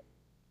go?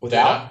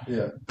 Without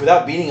Yeah.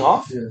 beating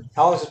off? Yeah.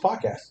 How long is this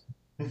podcast?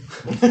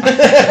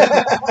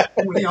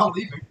 When are y'all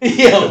leaving?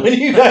 Yeah, when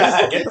you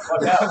guys Get the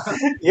fuck out.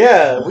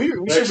 Yeah, we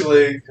should.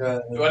 Actually,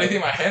 Why do you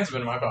think my hand's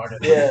been in my pocket?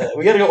 Yeah,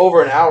 we got to go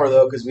over an hour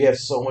though because we have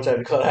so much I have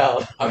to cut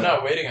out. I'm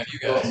not waiting on you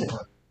guys.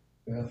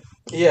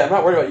 Yeah, I'm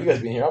not worried about you guys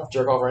being here. I'll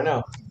jerk off right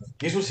now.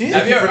 You supposed to see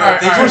Have it? you ever? Alright,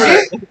 Did you alright, see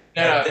alright. it?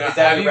 No. Is that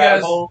Have your you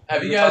rabbit guys? hole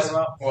Have you you were guys? talking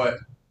about? What?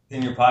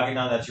 In your pocket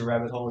now, that's your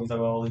rabbit hole. You talk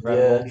about all these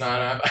rabbit Yeah. holes.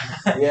 No.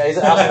 Yeah, he's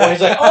an asshole.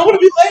 He's like, oh, I'm gonna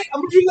be late. I'm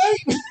gonna be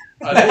late.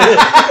 I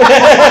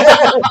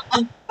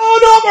Oh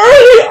no, I'm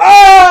early.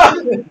 Ah,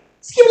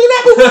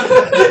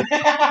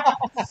 skibbity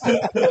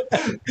Have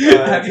you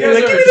guys Give ever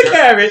me the jerked-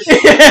 carrot.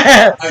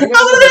 Have I'm you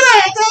gonna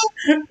guys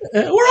be late.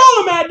 We're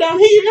all mad down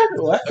here.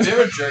 What? Have you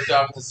ever jerked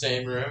off in the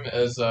same room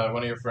as one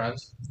of your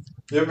friends?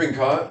 you ever been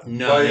caught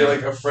No, by never.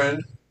 like a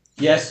friend?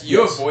 Yes.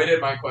 You avoided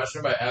my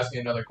question by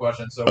asking another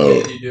question. So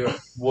what did you do?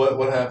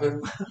 What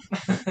happened?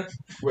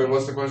 Wait,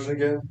 what's the question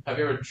again? Have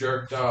you ever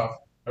jerked off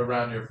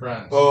around your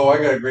friends? Oh,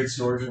 I got a great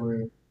story for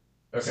you.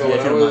 Okay. So Yeah, when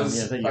if I you don't mind, was,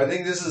 yeah, thank you. I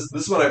think this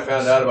is when I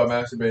found out about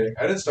masturbating.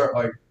 I didn't start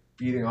like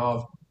beating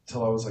off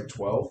till I was like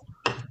 12.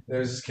 There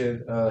was this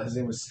kid. His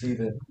name was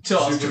Steven. Till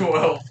I was Super-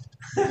 12.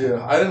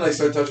 Yeah, I didn't like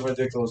start touching my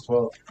dick till I was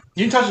 12.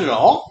 You didn't touch it at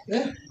all?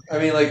 I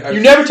mean, like You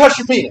never touched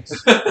your penis.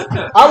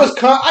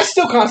 I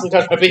still constantly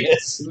touch my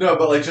penis. no,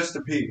 but like just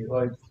to pee.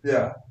 Like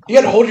yeah, You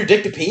had to hold your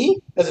dick to pee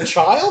as a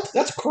child?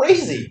 That's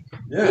crazy.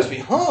 You yeah. must be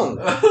hung.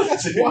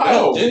 That's Dude,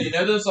 wild. Dude, you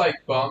know those like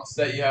bumps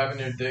that you have in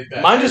your dick?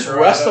 That Mine just grow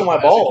rest out on my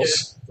as a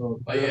balls. no.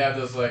 kid? Like you have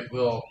those like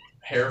little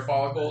hair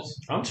follicles.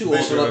 I'm too They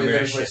old should to let me remember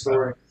finish my shit.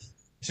 story.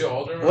 Too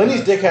older.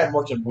 Lenny's dick hadn't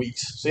worked in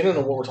weeks, so you don't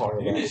know what we're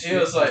talking about. He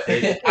was like,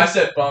 I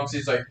said bumps.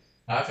 He's like,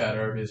 I've had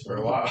herpes for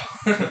a while.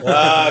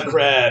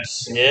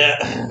 Crabs.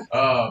 Yeah.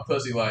 Oh,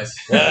 pussy lice.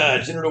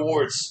 Genital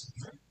warts.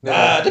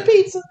 No. The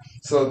pizza.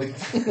 So the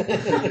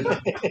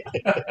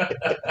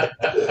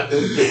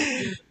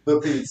The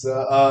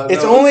pizza.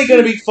 It's no, only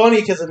going to be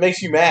funny because it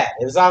makes you mad.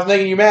 If it's not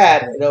making you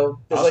mad, it's I'll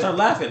like, start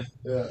laughing.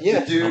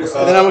 yeah. Dude, and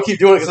then I'm going to keep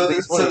doing it because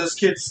it's so funny. this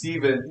kid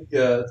Steven,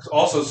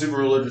 also a super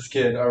religious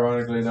kid,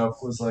 ironically enough,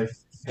 was like,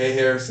 "Hey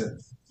Harrison,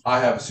 I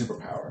have a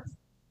superpower,"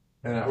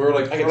 and we're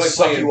like, I can we're like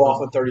suck playing- you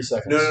off in 30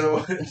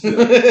 seconds.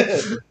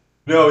 No.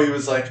 No, he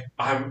was like,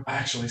 "I'm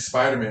actually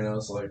Spider-Man." I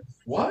was like,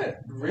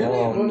 "What? Really?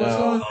 Oh, What's no.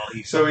 going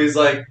on?" So he's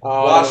like,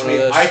 Oh, "Watch I me!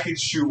 don't know I this. can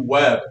shoot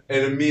web,"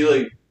 and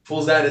immediately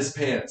pulls out his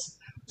pants,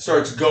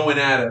 starts going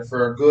at it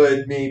for a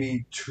good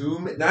maybe 2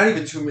 minutes, not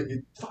even 2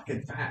 minutes,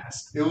 fucking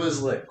fast. It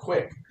was like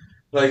quick,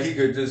 like he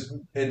could just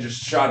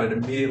shot it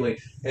immediately,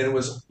 and it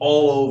was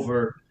all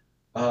over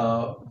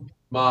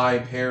my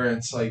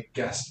parents' like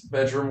guest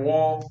bedroom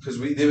wall because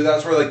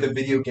that's where like the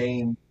video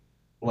game.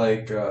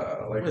 Like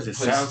What is it?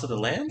 place- Silence of the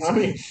Lambs? I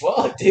mean,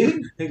 fuck,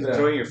 dude.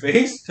 Enjoying your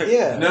face?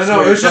 Yeah.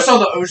 No, it was just on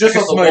the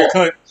Smell your wall.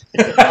 cunt.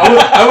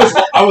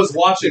 I was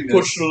watching this.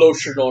 Push the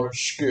lotion on his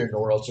skin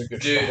or else it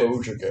gets Dude.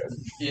 hose again.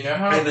 You know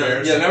how And,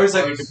 embarrassing now he's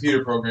like a it was?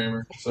 computer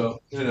programmer, so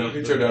he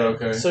turned out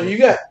okay. So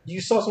you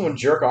saw someone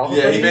jerk off?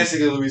 Yeah, of he you?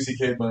 basically Louis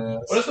C.K'd my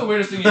ass. What is the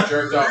weirdest thing you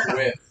jerked off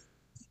with?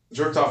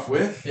 Jerked off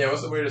with? Yeah,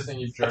 what's the weirdest thing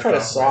you I jerked tried a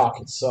off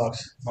sock. It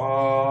sucks.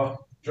 Uh,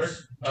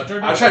 with? I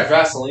tried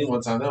Vaseline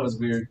one time. That was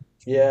weird.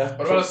 Yeah.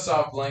 What about a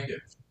soft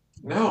blanket?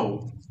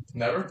 No,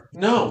 Never?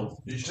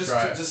 you should should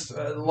try it. just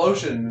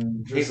lotion.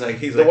 And just,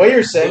 He's The like, way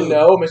you're saying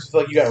no makes me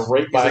feel like you got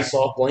raped by a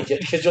soft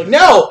blanket. Because you're like,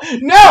 no,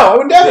 I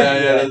would never.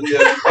 yeah.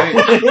 Yeah.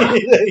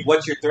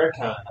 what's your third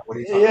count? What are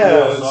you talking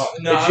Yeah. about?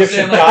 No, I'm Egyptian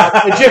saying like,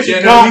 cock. Egyptian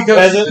Yeah, no, cock, he goes-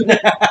 peasant.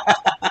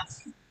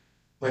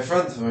 my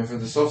friend,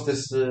 the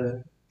softest.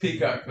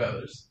 peacock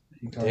feathers.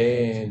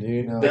 Damn,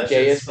 dude. No, the that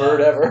gayest shit's bird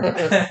fun. ever.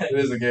 It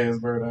is the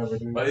gayest bird ever,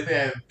 dude. Why do you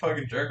think I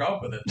fucking jerk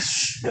off with it?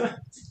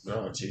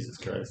 Oh, Jesus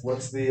Christ.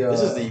 What's the? This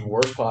is the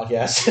worst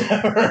podcast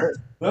ever.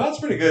 No, that's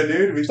pretty good,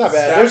 dude. It's not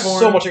bad. There's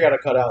so much I gotta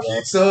cut out, though.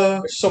 pizza.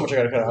 There's so much I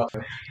gotta cut out.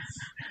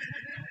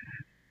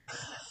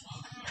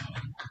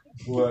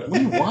 What are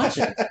you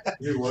watching?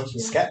 You're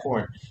watching. Scat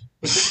porn.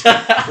 He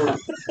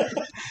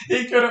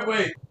couldn't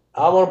wait.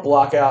 I'm gonna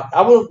block out.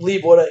 I'm gonna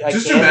leave what I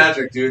Just can. do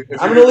magic, dude.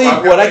 If I'm you're gonna leave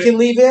gonna what I podcast- can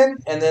leave in,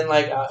 and then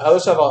like other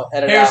stuff I'll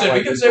edit Harrison, out. we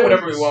like, can these say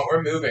whatever we voices. want.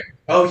 We're moving.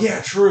 Oh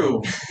yeah,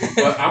 true.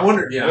 But I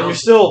wonder. Yeah, And you're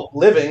still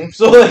living,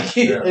 so like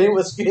Yeah. it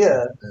was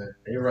yeah.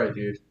 you're right,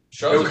 dude. No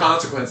Charlotte's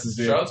consequences,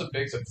 dude. Charlotte's a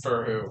big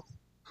for who?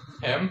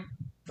 Him?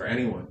 For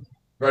anyone.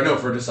 Right? No,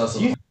 for just us.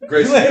 You-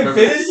 Grace, remember?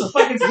 Yeah, I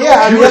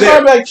You mean were that's why there.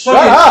 I'm like, shut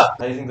up.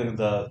 How do you think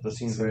the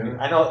scene's Yeah. going to be?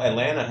 I know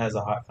Atlanta has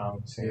a hot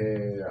comedy Yeah,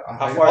 scene. yeah.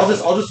 How far is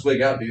it? I'll just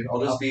wig out, dude.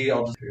 I'll just be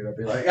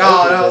like,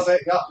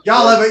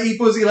 y'all ever eat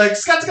pussy like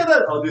scat.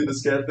 I'll do the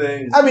scat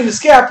thing. I mean the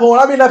scat porn.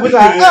 I mean like with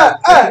that. Yeah,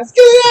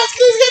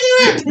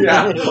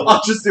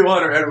 I'll just do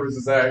Hunter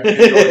Edwards' act.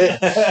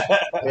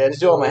 Yeah,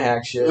 just do all my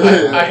hack shit.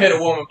 I hit a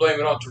woman, blame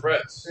it on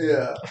Tourette's.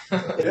 Yeah.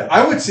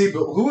 I would see,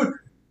 but who?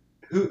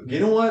 You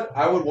know what?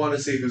 I would want to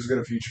see who's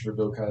going to feature for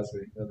Bill Cosby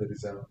now that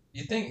he's out.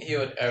 You think he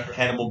would ever?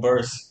 Hannibal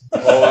Buress.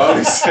 Oh, I would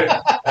be sick.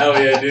 Hell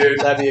yeah, dude.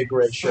 That'd be a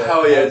great show.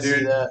 Hell yeah, I'd see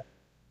dude. that.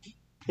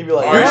 He'd be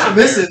like, You're Alright, not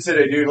missing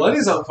today, dude.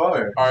 Lenny's on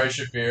fire. Ari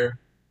Shafir.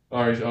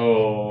 Alright,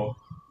 oh.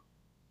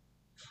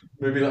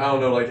 Maybe, I don't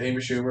know, like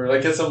Amy Schumer.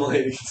 Like, get some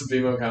lady, get some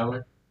female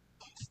comic.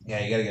 Yeah,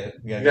 you gotta get it.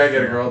 You gotta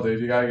get a girl, dude.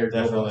 You gotta get a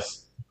girl. Definitely. boss.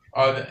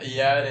 Oh,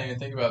 yeah, I didn't even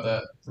think about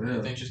that. Yeah.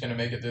 You think she's gonna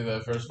make it through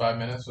the first 5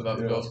 minutes without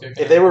the Yeah. bills kicking?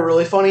 if they were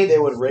really funny, they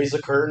would raise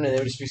the curtain and it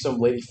would just be some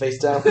lady face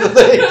down.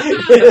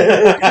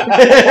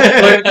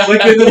 like,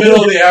 like in the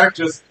middle of the act,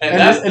 just and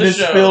that's and the it's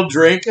show. spilled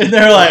drink, and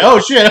they're like, "Oh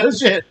shit! Oh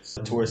shit!"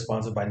 The tour is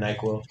sponsored by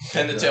NyQuil.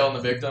 And the tail and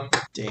the victim.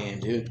 Damn,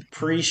 dude.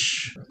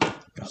 Preach.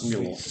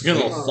 It's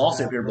getting a little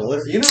saucy up here,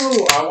 but You know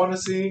who I want to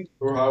see,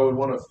 or who I would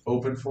want to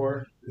open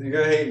for? You're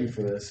gonna hate me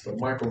for this, but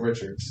Michael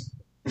Richards.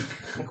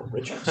 Michael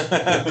Richards.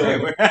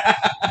 Wait,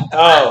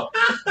 Oh,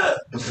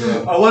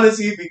 I want to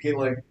see if he can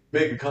like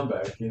make a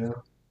comeback. You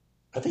know.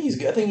 I think he's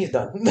good. I think he's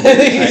done. I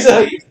think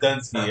he's he's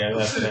done ski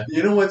after that.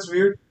 You know what's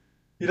weird?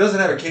 He doesn't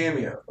have a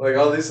cameo. Like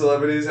all these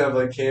celebrities have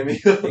like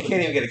cameos. He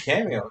can't even get a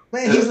cameo.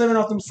 Man, he's living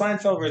off them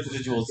Seinfeld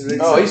residuals.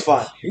 Oh, he's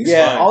fine.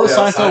 yeah, all the Yeah,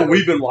 Seinfeld Seinfeld.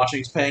 we've been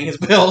watching is paying his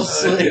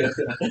bills.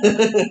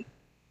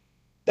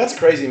 That's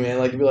crazy, man.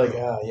 Like, to be like,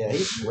 oh, yeah,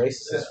 he's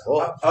racist as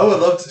fuck. I would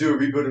love to do a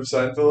reboot of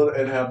Seinfeld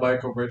and have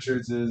Michael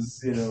Richards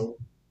as, you know,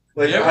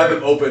 like Yeah. have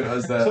him open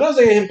as that. Sometimes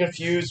I get him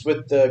confused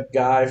with the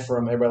guy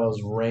from Everybody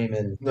Loves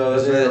Raymond. No,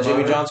 Was that's it Ray the Jimmy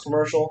Romano. John's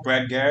commercial?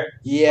 Brad Garrett.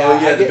 Yeah,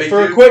 Oh, yeah, I the get, big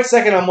for dude. a quick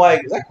second, I'm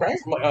like, is that Frank?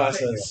 I'm like, oh,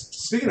 that's a,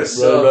 Speaking of Right,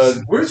 subs,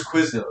 right. where's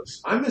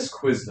Quiznos? I miss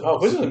Quiznos. oh,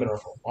 Quiznos have been around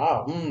for a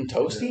while.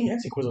 Toasty? I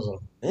see Quiznos on.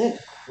 Eh,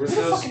 who the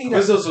fuck can eat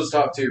that? Quiznos was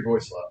top tier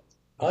voice slot.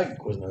 I like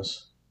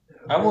Quiznos.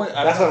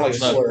 That's not like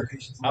look, slur.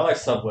 I like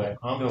Subway.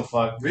 I don't give a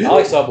fuck. Really? I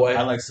like Subway.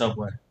 I like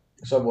Subway.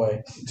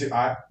 Subway. Dude,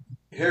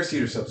 Harris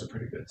Teeter subs are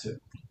pretty good too.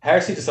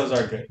 Harris Teeter subs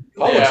are good.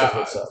 Publix Yeah, has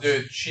good subs.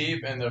 dude,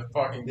 cheap and they're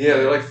fucking. Yeah,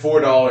 they're like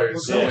 $4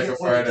 Well, on like a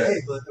Friday.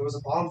 Today, but there was a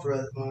bomb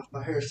threat.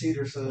 My Harris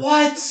Teeter said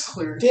What?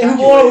 clear. Damn,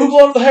 who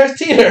blown up the Harris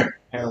Teeter?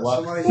 Aaron,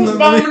 what?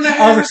 Somebody-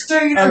 Let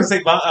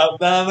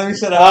me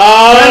shut up.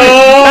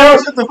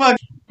 Oh! Shut the fuck.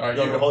 All right,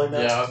 You want me to hold it now?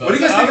 Yeah. What do you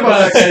guys think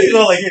about Okay, vaccines? you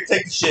know, like, here,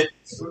 take the shit.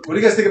 What do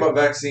you guys think about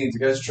vaccines? You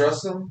guys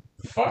trust them?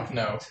 Fuck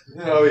no.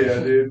 Oh yeah,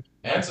 dude.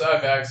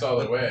 Anti-vax all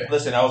the way.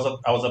 Listen, I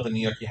was up in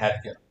New York. You had to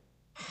get them.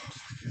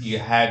 You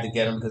had to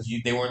get them because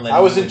they weren't letting. I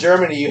was you in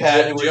Germany. You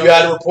had to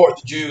Germany. report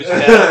the Jews. You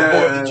had to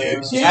report the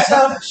Jews.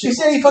 She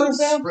say you fucking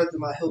Sam? spread to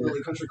my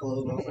hillbilly country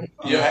club.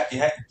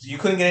 You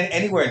couldn't get in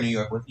anywhere in New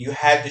York. You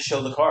had to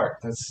show the card.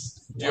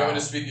 That's. Do you want me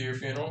to speak at your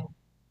funeral?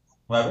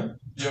 What happened?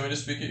 Do you want me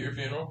to speak at your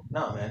funeral?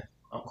 No, man.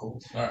 I'm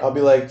cool. All right. I'll be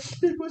like,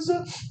 it was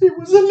a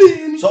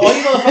Lynn. So all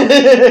you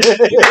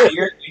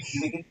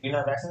motherfuckers, you're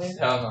not vaccinated?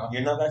 Hell no.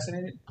 You're not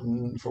vaccinated?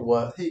 For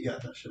what? He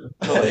got that shit.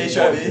 So No, I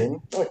HIV?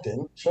 didn't. No, I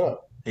didn't. Shut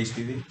up.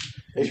 HPV?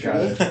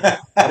 HPV?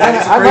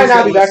 I might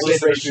not be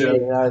vaccinated for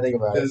HPV now that I think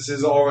about it. This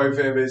is all right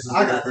fan base is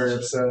I got very that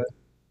upset.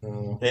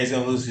 Mm. He's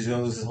gonna lose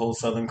his whole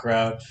southern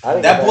crowd. I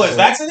didn't That get boy's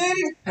vaccinated.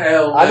 vaccinated?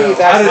 Hell I didn't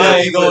get I didn't know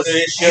vaccinated. you go to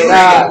his shit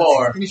Nah.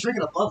 anymore. And he's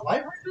drinking a Bud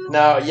Light right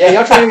now? No, yeah,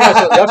 y'all trying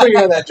to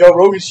get on that Joe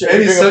Rogan shit.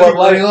 And he's Drinking Bud sucking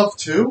Light. money off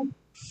too?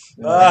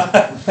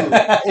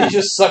 And he's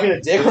just sucking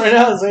a dick right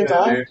now at the same Yeah,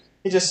 time. dude.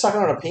 He's just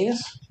sucking on a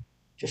penis.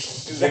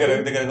 Just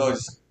They're gonna go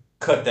just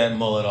cut that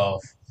mullet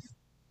off.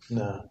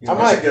 no. You I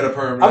should might. get a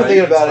perm. I'm right? thinking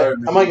You about it.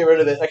 inspired me. I might get rid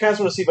of it. I kind of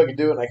want to see if I can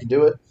do it, and I can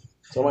do it.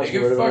 So I might You just get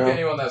can rid of it fuck now.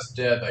 anyone that's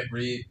dead,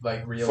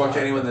 real. Fuck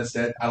anyone that's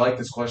dead. I like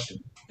this question.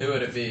 Who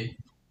would it be?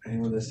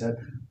 Anyone that's dead?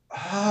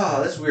 Ah,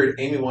 that's weird.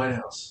 Amy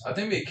Winehouse. I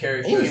think it'd be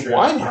Carrie Amy Fisher.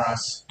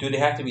 Winehouse. Do they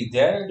have to be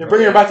dead? You're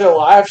bringing her back to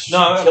life. No,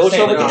 I'm Kill just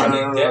saying, herself like,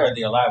 again? are they dead or are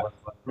they alive?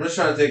 I'm just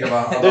trying to think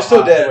about. They're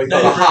still dead. Wait, No,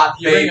 a you hot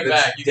bring babe it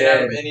that's back. You can have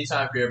dead. them any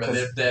time period, but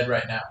they're dead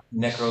right now.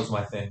 Necro's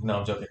my thing. No,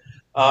 I'm joking.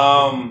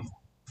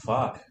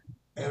 Fuck.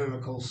 Anna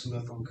Nicole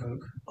Smith on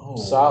coke. Oh,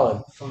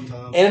 Solid. Fun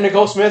time. Anna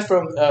Nicole Smith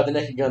from The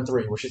Naked Gun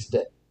 3, where she's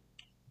dead.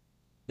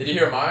 Did you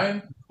hear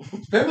mine?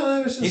 Pamela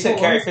Anderson. He said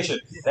Carrie Fisher.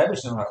 That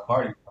bitch knows how to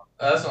party.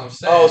 That's what I'm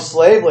saying. Oh,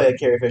 Slave Lady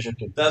Carrie Fisher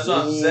could. That's what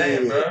I'm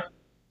saying, bro.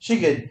 She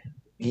could.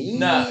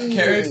 Nah,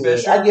 Carrie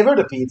Fisher. I'd give her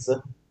the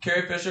pizza.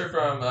 Carrie Fisher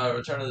from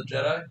Return of the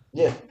Jedi.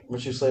 Yeah, when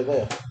she was Slave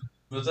Leia.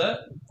 Was that?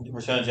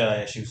 Return of the Jedi.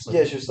 Yeah, she was.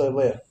 Yeah, she was Slave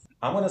Leia.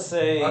 I'm gonna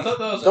say. I thought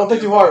that was. Don't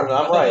think too hard on it. I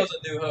I'm thought right. that was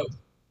a New Hope.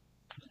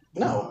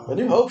 No, A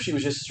New Hope, she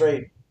was just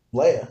straight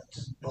Leia.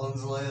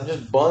 Buns Leia.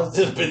 Just buns.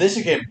 This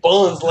became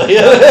Buns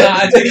Leia. Nah,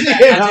 I take it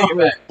back. I take it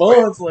back.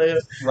 Buns Leia.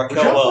 Raquel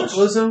Would y'all Welch. fuck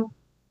Lizzo?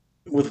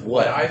 With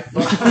What? what? I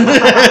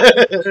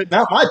fucking.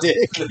 Not my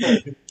dick.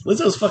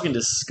 Lizzo's fucking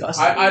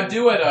disgusting. I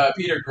do what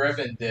Peter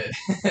Griffin did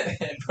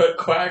and put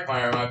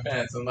Quagmire in my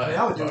pants and let I him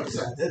mean, I would do fuck it because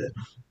her. I did it.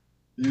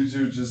 You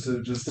do just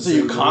to So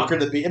you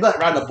conquered the beat. It's like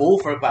riding a bull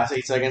for the last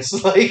 8 seconds.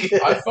 Like,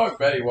 I fuck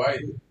Betty White.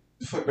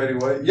 Fuck Betty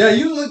White. Yeah,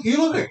 you look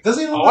like.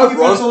 Doesn't he look oh, like you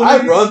fuck old I've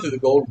ladies? run through the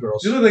Gold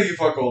Girls. You look like you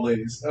fuck old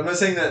ladies. I'm not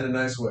saying that in a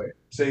nice way. I'm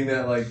saying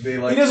that like they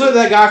like. He does look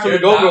like that guy from the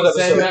You're Gold not Girls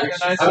saying episode. that in a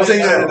nice I'm way.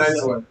 saying that in a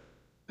nice way.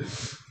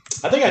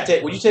 I think I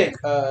take. Would you take?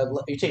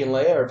 You taking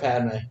Leia or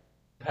Padme?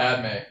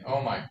 Padme.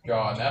 Oh my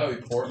god, Natalie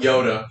Portman.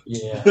 Yoda.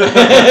 Yeah.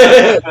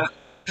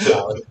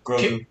 Solid.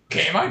 Grogu.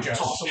 Came I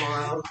just? Toss them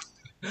around.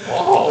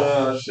 Oh,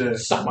 Oh shit.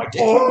 suck my dick.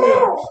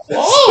 Oh,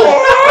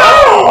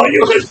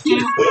 you're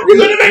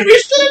gonna make me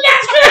spit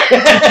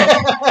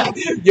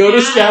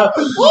Yoda Scout.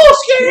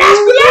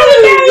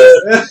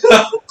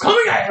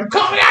 Coming I am.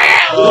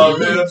 Oh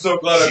man, I'm so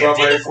glad I brought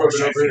my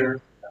equipment over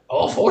here.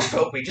 Oh, force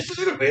choke me just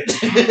a little bit.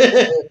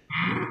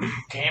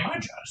 Came I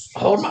just?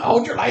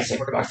 Hold your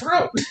lightsaber to my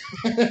throat.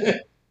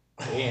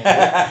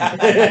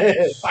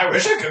 I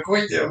wish I could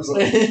quit them.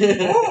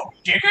 Oh,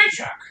 dick I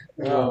chuck.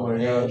 Oh my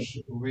gosh,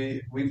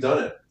 we've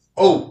done it.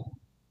 Oh,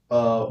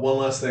 one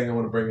last thing I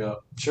want to bring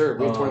up. Sure,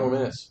 we have 20 more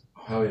minutes.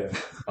 Hell yeah.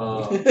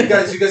 You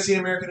guys seen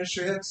American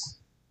History X?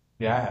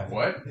 Yeah, I have.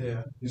 What?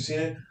 Yeah. You seen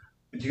it?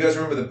 Do you guys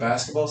remember the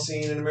basketball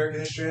scene in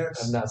American History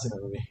X? I've not seen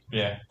that movie.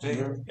 Yeah.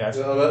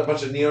 A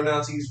bunch of neo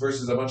Nazis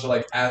versus a bunch of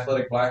like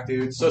athletic black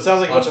dudes. So it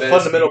sounds like a bunch of On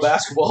Venice fundamental Beach.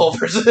 basketball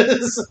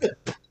versus.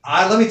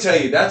 Let me tell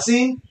you, that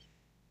scene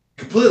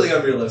completely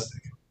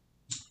unrealistic.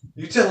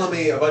 You telling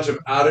me a bunch of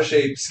out of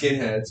shape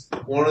skinheads,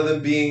 one of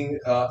them being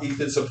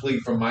Ethan Suplee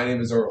from My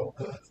Name Is Earl.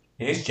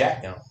 He's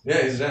Jack now. Yeah,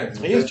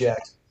 exactly. He is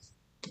jacked.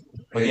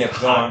 But yeah, go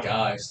hot on.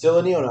 guy. Still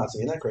a neo-Nazi.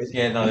 Isn't that crazy?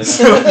 Yeah, no.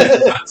 Isn't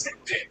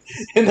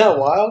that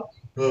wild?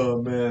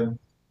 Oh man.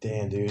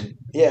 Damn, dude.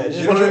 Yeah, just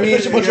You know what I mean?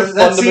 Just a bunch of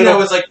That scene I fundamental.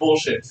 was like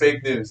bullshit,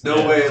 fake news. No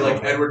Yeah. way,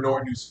 like Edward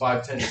Norton, who's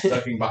 5'10", is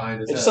ducking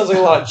behind his It head. just sounds like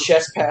a lot of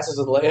chest passes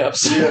and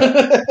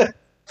layups.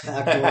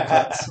 Backdoor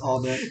cuts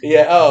all day.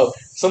 Yeah. Oh,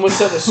 someone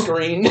set the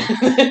screen.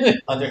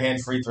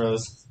 Underhand free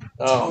throws.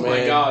 Oh, Oh man.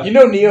 my God. You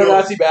know,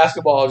 neo-Nazi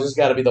basketball has just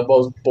got to be the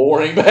most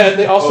boring. Bad.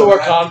 They also Oh, wear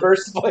that-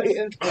 Converse to play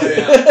in. Oh,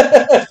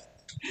 yeah.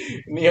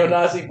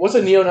 Neo-Nazi. What's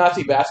a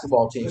neo-Nazi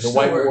basketball team? They're The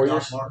still White wearing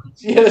Warriors. Doc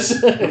Martens.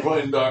 Yes. They're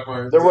playing Doc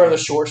Martens. They're wearing the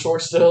short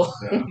shorts still.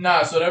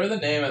 Nah, so whatever the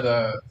name of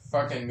the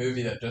fucking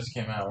movie that just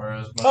came out, where it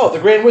was. Oh, the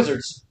Grand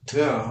Wizards.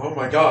 Yeah. Oh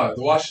my God,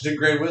 the Washington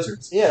Grand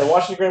Wizards. Yeah, the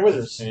Washington Grand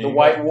Wizards. There The you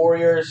White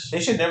Warriors.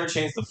 They should never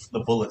change the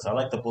bullets. I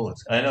like the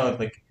bullets. I know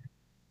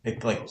it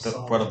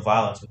brought up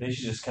violence, but they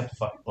should just kept the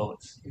fucking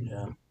bullets.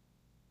 Yeah.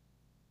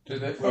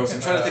 Dude, they I'm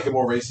trying to think of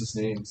more racist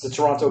names. The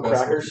Toronto Best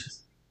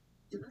Crackers.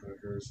 The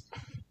Crackers.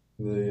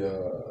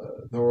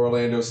 The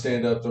Orlando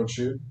Stand Up Don't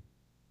Shoot.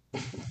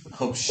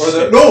 Oh Or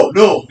shit!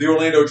 the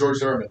Orlando George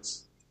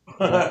Zimmermans.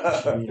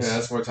 Yeah, Jeez.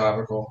 that's more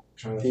topical. I'm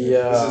trying to think. The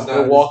This is not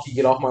Milwaukee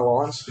Get Off My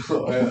Lawns.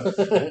 Oh,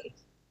 yeah.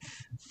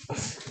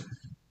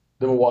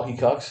 The Milwaukee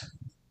Cucks.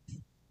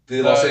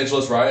 The Los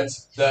Angeles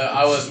riots.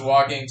 I was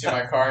walking to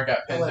my car and got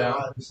pinned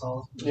down.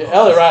 Yeah,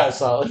 LA Riot's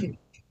solid.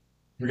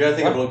 We gotta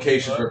think of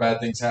locations where bad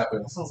things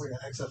happen. That sounds like an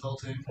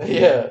XFL team.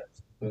 Yeah,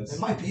 It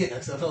might be an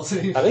XFL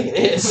team. I think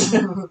it is.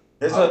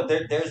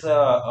 There's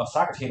a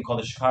soccer team called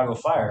the Chicago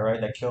Fire, right?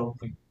 That killed.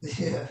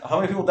 Yeah. How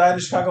many people died in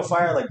the Chicago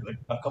Fire? Like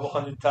a couple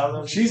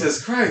 100,000.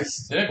 Jesus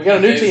Christ. We got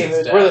a new team.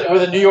 We're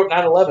the New York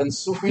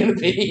 911s. We're gonna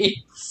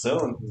be.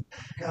 Soon.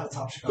 Got a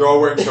top Chicago. They're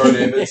all wearing Star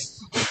Davids.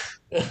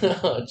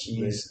 Oh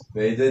jeez.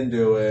 They didn't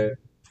do it.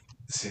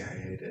 The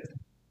CIA did.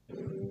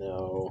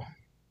 No.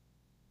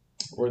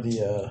 Or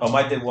the Oh,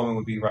 my dead woman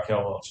would be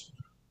Raquel Welch.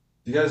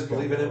 Do you guys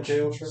believe in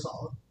MK Ultra?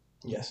 Solid.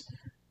 yes.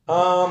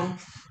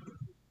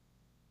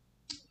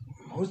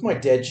 Who's my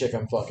dead chick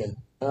I'm fucking?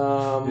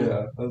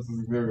 Yeah, there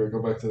we go.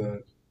 Go back to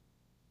that.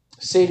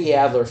 Sadie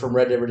Adler from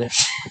Red Dead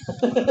Redemption.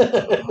 I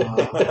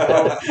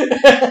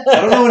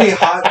don't know any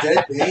hot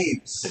dead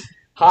babes.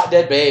 Hot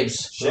dead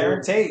babes.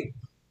 Sharon Tate.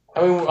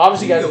 I mean,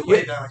 obviously, You you go guys.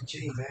 way down like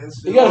G, man.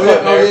 You gotta Oh, fuck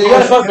yeah, Marilyn. yeah, You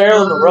gotta yeah. fuck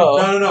Marilyn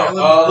Monroe.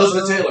 No.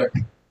 Elizabeth Taylor.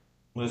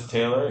 Liz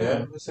Taylor.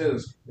 Yeah,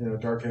 Elizabeth Taylor's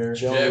dark hair.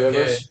 Joan JFK.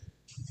 Rivers.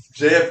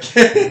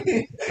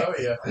 JFK. Oh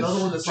yeah. Another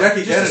one that's Jackie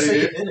like, just to Kennedy, say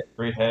dude. you did it.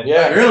 Great head.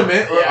 Yeah. Marilyn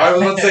Manson. Yeah. I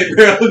was about to say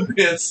Marilyn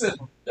Manson.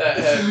 That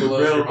head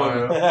blows your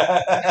Marilyn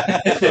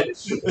mind.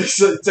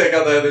 So take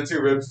out the other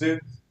two ribs,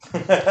 dude.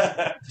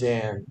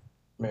 Damn.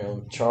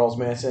 Marilyn. Charles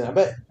Manson.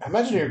 I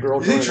imagine your girl.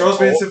 You think joining Charles a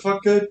cult. Manson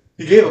fucked good?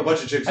 He gave a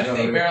bunch of chicks. How do you a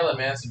think ton of Marilyn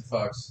Manson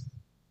fucks?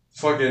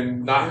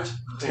 fucking not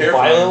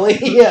terrifying. Violently?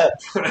 Yeah.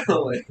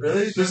 Violently.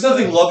 Really? There's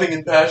nothing loving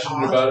and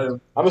passionate about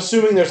him. I'm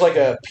assuming there's like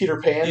a Peter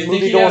Pan You think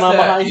movie he going has on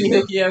that? behind You you.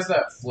 think he has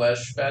that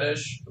flesh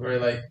fetish where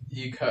like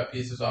you cut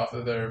pieces off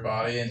of their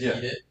body and Yeah.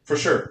 eat it? For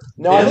sure.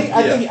 No,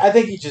 Yeah, I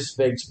think he's just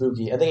fake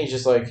spooky. I think he's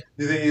just like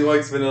You think he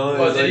likes vanilla?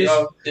 Well, He's did like, you?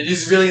 oh, Did you?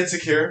 he's really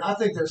insecure. I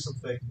think there's some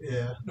fake.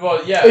 Yeah.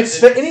 Well, yeah.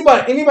 it's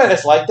anybody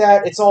that's like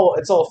that. It's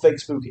all fake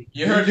spooky.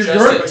 You heard You've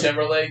Justin heard-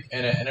 Timberlake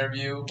in an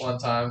interview one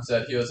time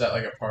said he was at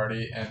like a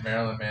party and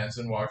Marilyn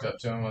Manson walked up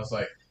to him and was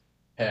like,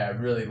 "Hey, I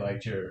really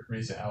liked your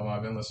recent album.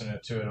 I've been listening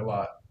to it a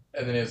lot."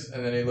 And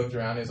then he looked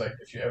around. And he's like,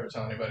 "If you ever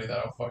tell anybody that,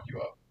 I'll fuck you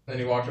up." And then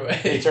he walked He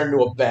away. turned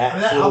into a I bat.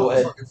 mean, that Little album was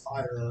head. fucking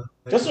fire, though.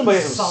 Like, Justin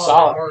Timberlake is solid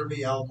solid.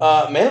 R&B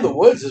album. Man of the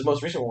Woods, his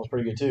most recent one was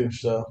pretty good too.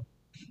 So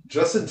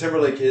Justin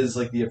Timberlake is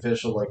like the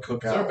official like Is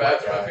cookout. there a white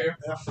bathroom up guy. here?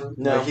 After.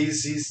 no, Like he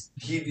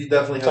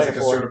definitely has Second like a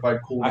floor. certified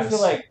coolness. I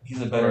feel like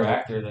he's a better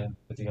actor than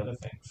with the other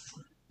things.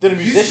 did a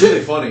he's musician?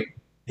 really funny.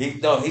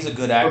 He's a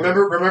good actor.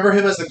 Remember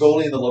him as the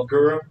goalie in the Love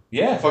Guru?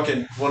 Yeah.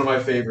 Fucking one of my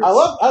favorites. I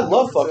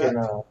love fucking.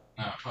 No,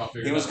 I'll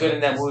figure He it was out. good in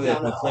that movie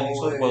with Clint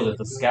Eastwood. What was it,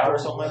 The Scout or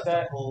something like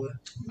that?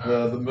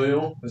 the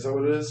Mule. Is that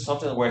what it is?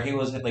 Something where he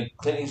was like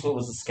Clint Eastwood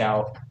was the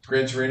scout.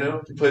 Gran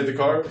Torino. He played the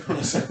car.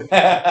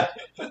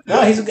 No,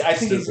 I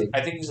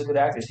think he's a good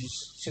actor. He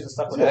should have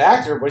stuck He's with an that.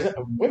 actor, but he's not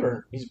a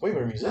winner. He's way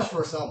better That musician.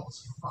 first album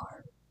was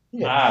fire.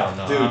 I don't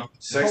know. Dude,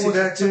 sexy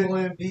back dude.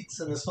 Timberland beats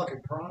in his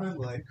fucking prime.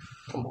 Like,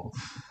 Come on.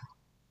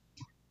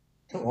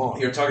 Come on.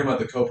 You're talking about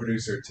the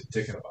co-producer to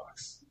Dick in a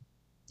Box.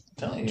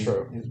 I'm telling you,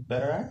 True. he's a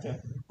better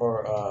actor.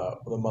 Or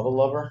the Mother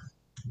Lover.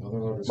 Mother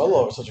Lover's Mother great.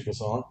 Lover is such a good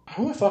song.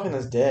 Who am I fucking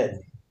that's dead?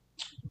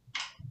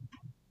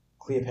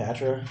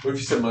 Cleopatra. What if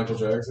you said Michael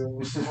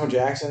Jackson? Samuel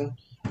Jackson.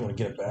 I want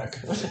to get it back.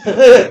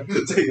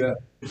 Take that.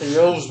 He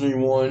owes me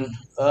one.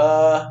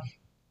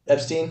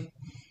 Epstein,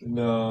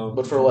 No.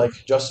 but for like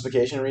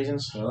justification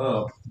reasons.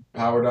 Oh,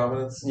 power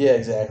dominance. Yeah,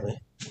 exactly.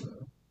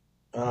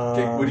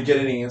 Would you get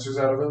any answers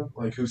out of him?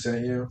 Like who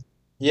sent you?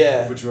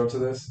 Yeah, Put you up to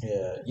this?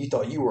 yeah. You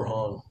thought you were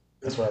hung.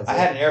 That's what I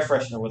had an air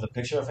freshener with a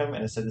picture of him,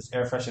 and it said this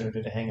air freshener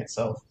didn't hang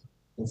itself.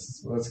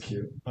 That's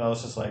cute. I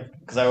was just like,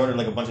 because I ordered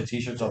like a bunch of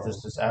T-shirts off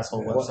this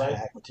asshole What website,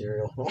 hack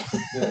material.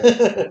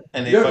 Yeah.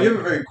 and they You have fucking-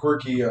 a very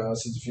quirky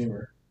sense of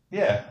humor.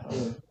 yeah.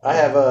 I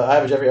have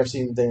a Jeffrey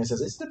Epstein thing that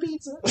says it's the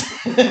pizza.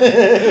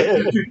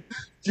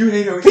 Do you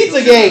hate how he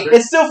Pizza steals your Gate.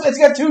 thunder? It's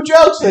got 2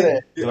 jokes in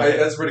it.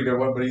 That's a pretty good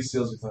one, but he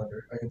steals your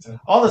thunder. I can tell.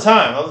 All the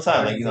time. Like I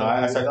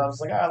started. I was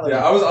like, I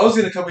Yeah, I was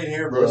gonna come in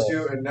here and roast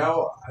you, and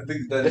now I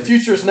think that The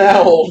future's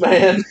now, old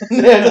man.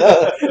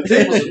 the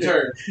tables have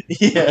turned.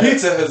 Yeah.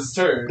 Pizza has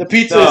turned. The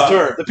pizza Duh. is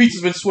turned. The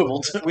pizza's been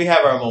swiveled. We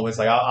have our moments.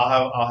 Like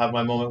I'll have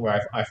my moment where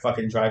I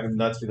fucking drive him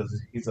nuts because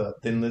he's a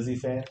Thin Lizzy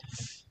fan.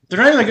 They're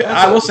not even good.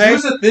 I will say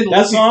Who's a Thin that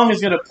Lizzy? song is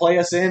going to play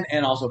us in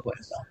and also play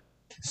us out.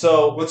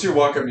 So What's your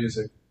walk-up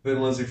music? Thin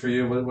Lizzy for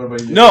you. What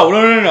about you? No.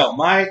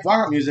 My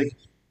walk-up music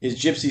is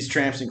Gypsies,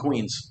 Tramps, and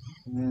Queens.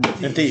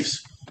 And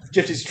Thieves.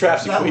 Gypsies,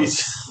 traps, and that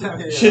queens. was-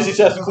 yeah, Shizzy,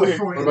 traps, and queens.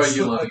 What about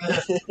you, Lonnie?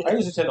 I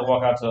usually tend to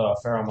walk out to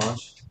Pharaoh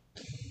Monch.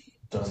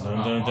 Dun, Some dun,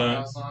 dun,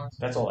 dun. walkout songs.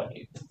 That's all I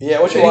need. Yeah,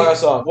 what's your walkout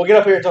song? Well, get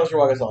up here and tell us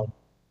your walkout song.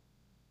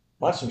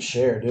 Watch some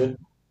share, dude.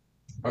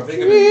 I'm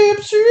thinking of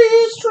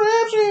Gypsies,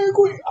 traps, and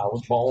queens. I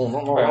was born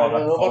on a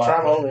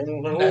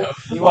trampoline. No.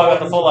 You walk out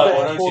the full out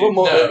one, don't you?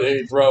 No.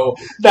 They throw.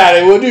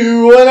 Daddy would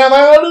do whatever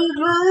I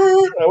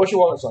do. What you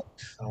want to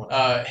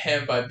song?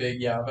 Him by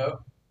Big Yavo.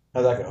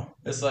 How'd that go?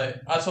 It's like,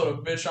 I told a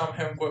bitch I'm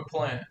him, quit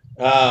playing.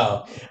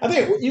 I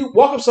think you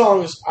walk-up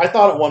songs, I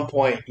thought at one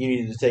point you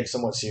needed to take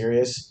somewhat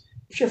serious.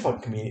 If you're a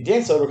fucking comedian,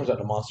 Dan Soder comes out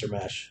in a Monster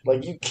Mash.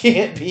 Like, you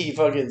can't be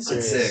fucking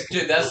serious. sick.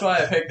 Dude, that's why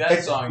I picked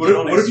that song. What, You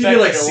don't what if you expect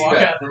do like me to walk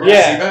Seabat? out. Remember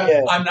Yeah, Seabat?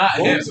 yeah. I'm not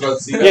What him. was about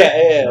Seabat?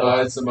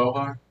 Yeah. It's a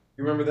mohawk.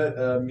 You remember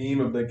that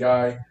meme of the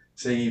guy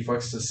saying he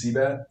fucks to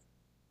Seabat?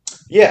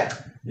 Yeah.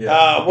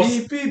 Yeah. What's...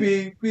 Beep, beep,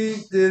 beep,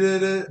 beep,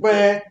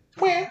 da-da-da.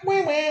 You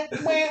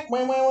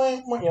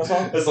know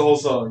song? That's the whole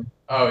song.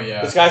 Oh,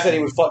 yeah. This guy said he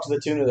would fuck to the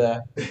tune of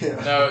that.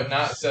 Yeah. No,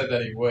 not said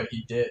that he would.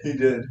 He did. He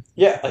did.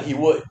 Yeah, like he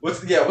would.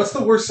 What's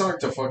the worst song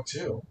to fuck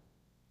to?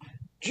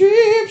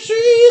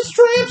 Gypsies,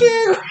 traps,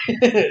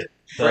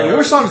 The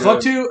worst song to fuck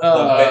to?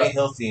 Benny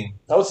Hill theme.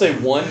 I would say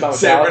one by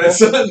Sam Metallica.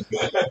 Son.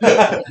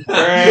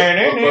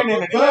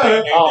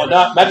 Oh,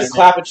 not just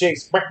clapping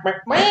cheeks.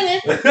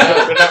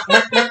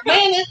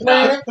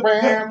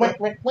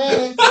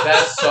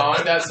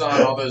 That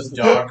song, all those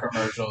dog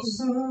commercials.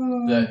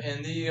 The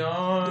In the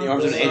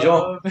Arms of an Angel?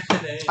 of an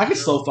Angel. I can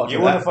slow fuck You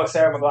to wouldn't that. fuck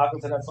Sarah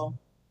McLachlan to that song?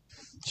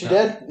 She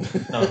dead?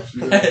 No.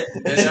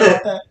 They know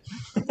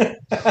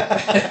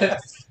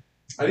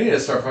I need to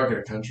start fucking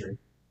a country.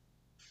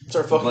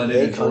 Start fucking Blended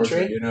gay in Georgia,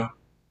 country. you know?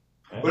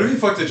 What if you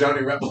fucked a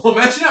Johnny Rebel?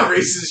 Imagine how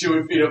racist you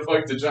would be to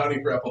fuck the Johnny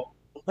Rebel.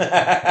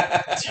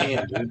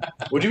 Damn, dude.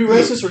 Would you be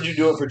racist or would you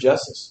do it for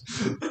justice?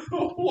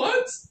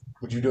 What?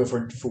 Would you do it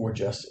for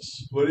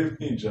justice? What do you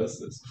mean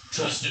justice?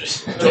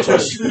 Justice.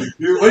 Justice.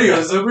 What are you, a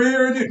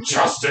superhero? Dude,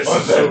 justice.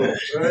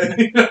 Right?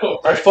 You know,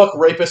 I fuck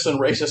rapists and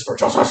racists for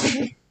justice.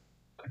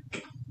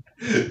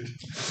 you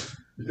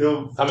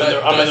know, I'm in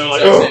there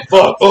like, oh,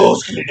 fuck, oh,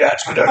 skinny dad.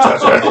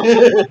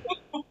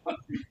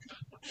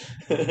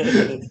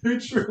 you're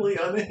truly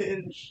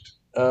unhinged.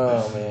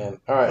 Oh, man.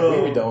 All right,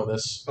 we're be done with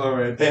this. All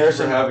right, thank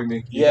Harrison, you for having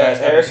me. Yeah,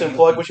 Harrison,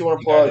 plug what you want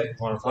to plug.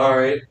 All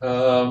right,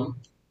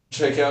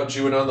 check out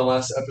Juanon. The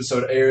last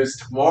episode airs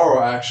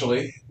tomorrow,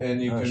 actually,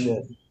 and you Oh, can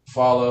shit.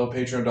 follow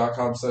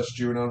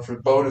patreon.com/Juanon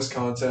for bonus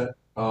content.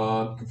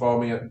 You can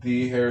follow me at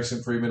the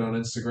Harrison Freeman on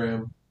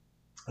Instagram,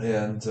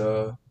 and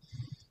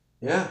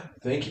yeah,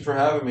 thank you for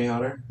having me,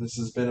 Hunter. This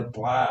has been a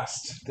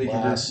blast. Thank you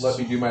for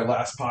letting me do my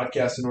last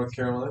podcast in North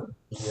Carolina.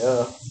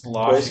 Yeah.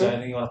 Slosh, you got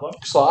anything you want to plug?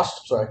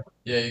 Sloshed? Sorry.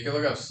 Yeah, you can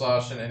look up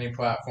Slosh in any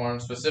platform,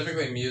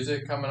 specifically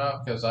music coming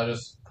up, because I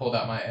just pulled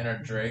out my inner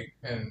Drake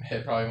and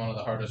hit probably one of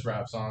the hardest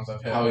rap songs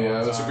I've hit. Oh in a yeah,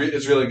 long it's, time.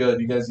 it's really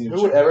good. You guys need to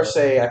Who would check it ever out.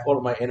 say I pulled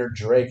up my inner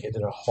Drake and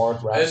did a hard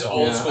rap It's song?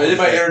 old Yeah, school. I did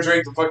my inner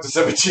Drake to fuck the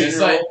 17 It's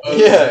year like, old.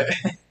 Yeah.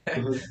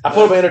 I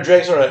pulled up my inner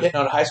Drake sort of hitting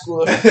on a high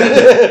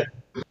schooler.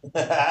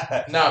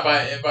 No,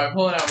 by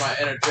pulling out my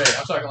inner Drake,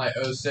 I'm talking like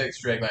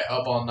 06 Drake, like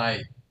Up All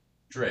Night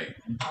Drake.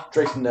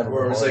 Drake's never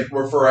Where it been was hard. like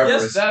we're forever.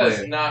 Yes, that is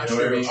playing. not You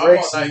know what I true. mean? Up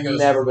Drake's All Night goes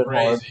never been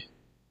hard. crazy.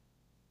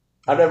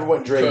 I've never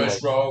went Drake.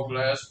 Kush, roll,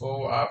 glass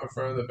full, I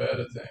prefer the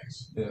better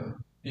things. Yeah.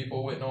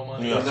 People with no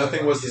money. Yeah.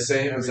 Nothing was the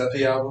same. Is that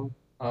the album?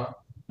 Huh?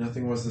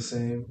 Nothing was the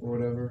same, or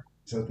whatever.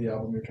 Is that the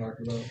album you're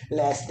talking about?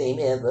 Last name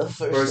ever,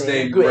 First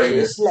name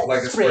greatest,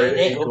 like a spread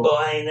eagle.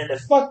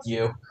 Fuck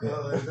you.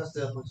 That's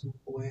definitely some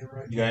way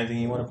right. You got anything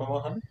you want to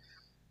promote,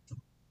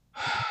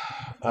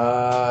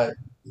 Hunter?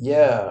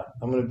 Yeah,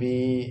 I'm gonna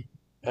be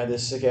at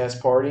this sick ass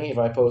party if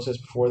I post this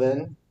before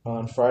then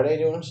on Friday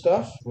doing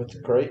stuff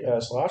with great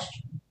Slosh.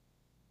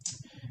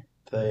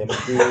 They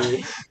must be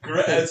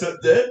It's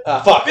up dead.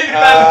 fuck. The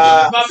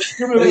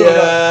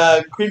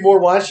Creedmoor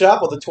Wine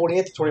Shop on the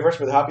 20th to 21st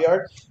for the Hop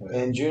Yard,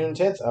 and June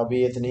 10th I'll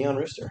be at the Neon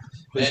Rooster,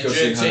 Please And go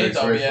see Hunter. Juneteenth, It's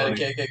I'll very be at a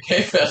funny. KKK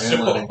Lenny.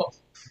 festival.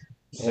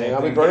 and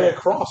I'll be burning a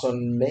cross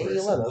on May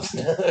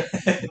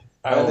 11th.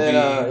 I will And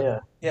then be.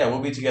 Yeah, we'll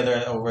be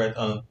together over at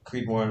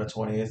Creedmoor on the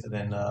 20th, and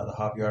then the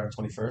Hop Yard on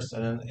the 21st,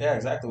 and then yeah,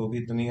 exactly. We'll be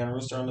at the Neon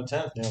Rooster on the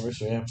 10th. Yeah,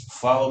 Rooster. Yeah.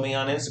 Follow me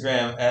on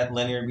Instagram at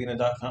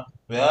lennyurbina.com.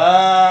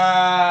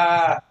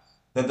 Ah,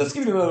 let's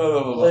give it a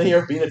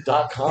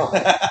LinearBeat.com.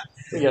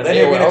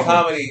 Lennyurbina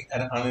comedy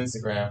on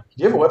Instagram.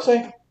 Do you have a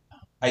website?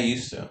 I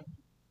used to.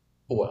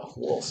 Well,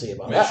 we'll see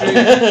about Make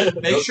that.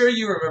 Make sure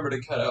you remember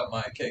to cut out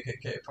my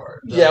KKK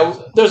part. Yeah,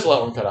 there's a lot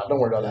of them cut out. Don't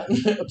worry about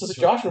that. Does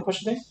Josh want to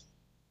push the thing?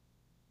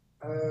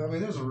 I mean,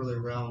 there's a really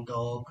round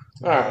dog.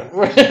 All right.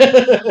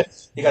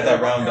 You got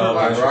that round All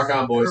right, dog. rock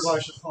on, boys.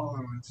 Everybody should follow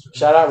him on Instagram.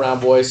 Shout out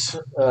Round Boys,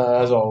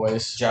 as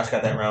always. Josh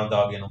got that round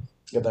dog in him.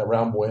 Got that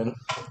round boy in him.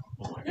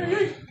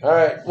 All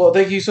right. Well,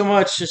 thank you so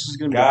much. This is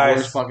going to be the Guys,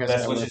 worst podcast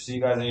best ever. wishes to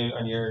you guys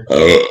on your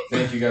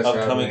Thank you guys for having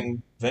me.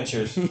 upcoming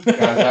ventures. Guys,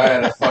 I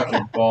had a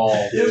fucking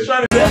ball. He was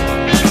trying to The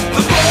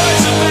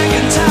boys are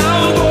back in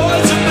town.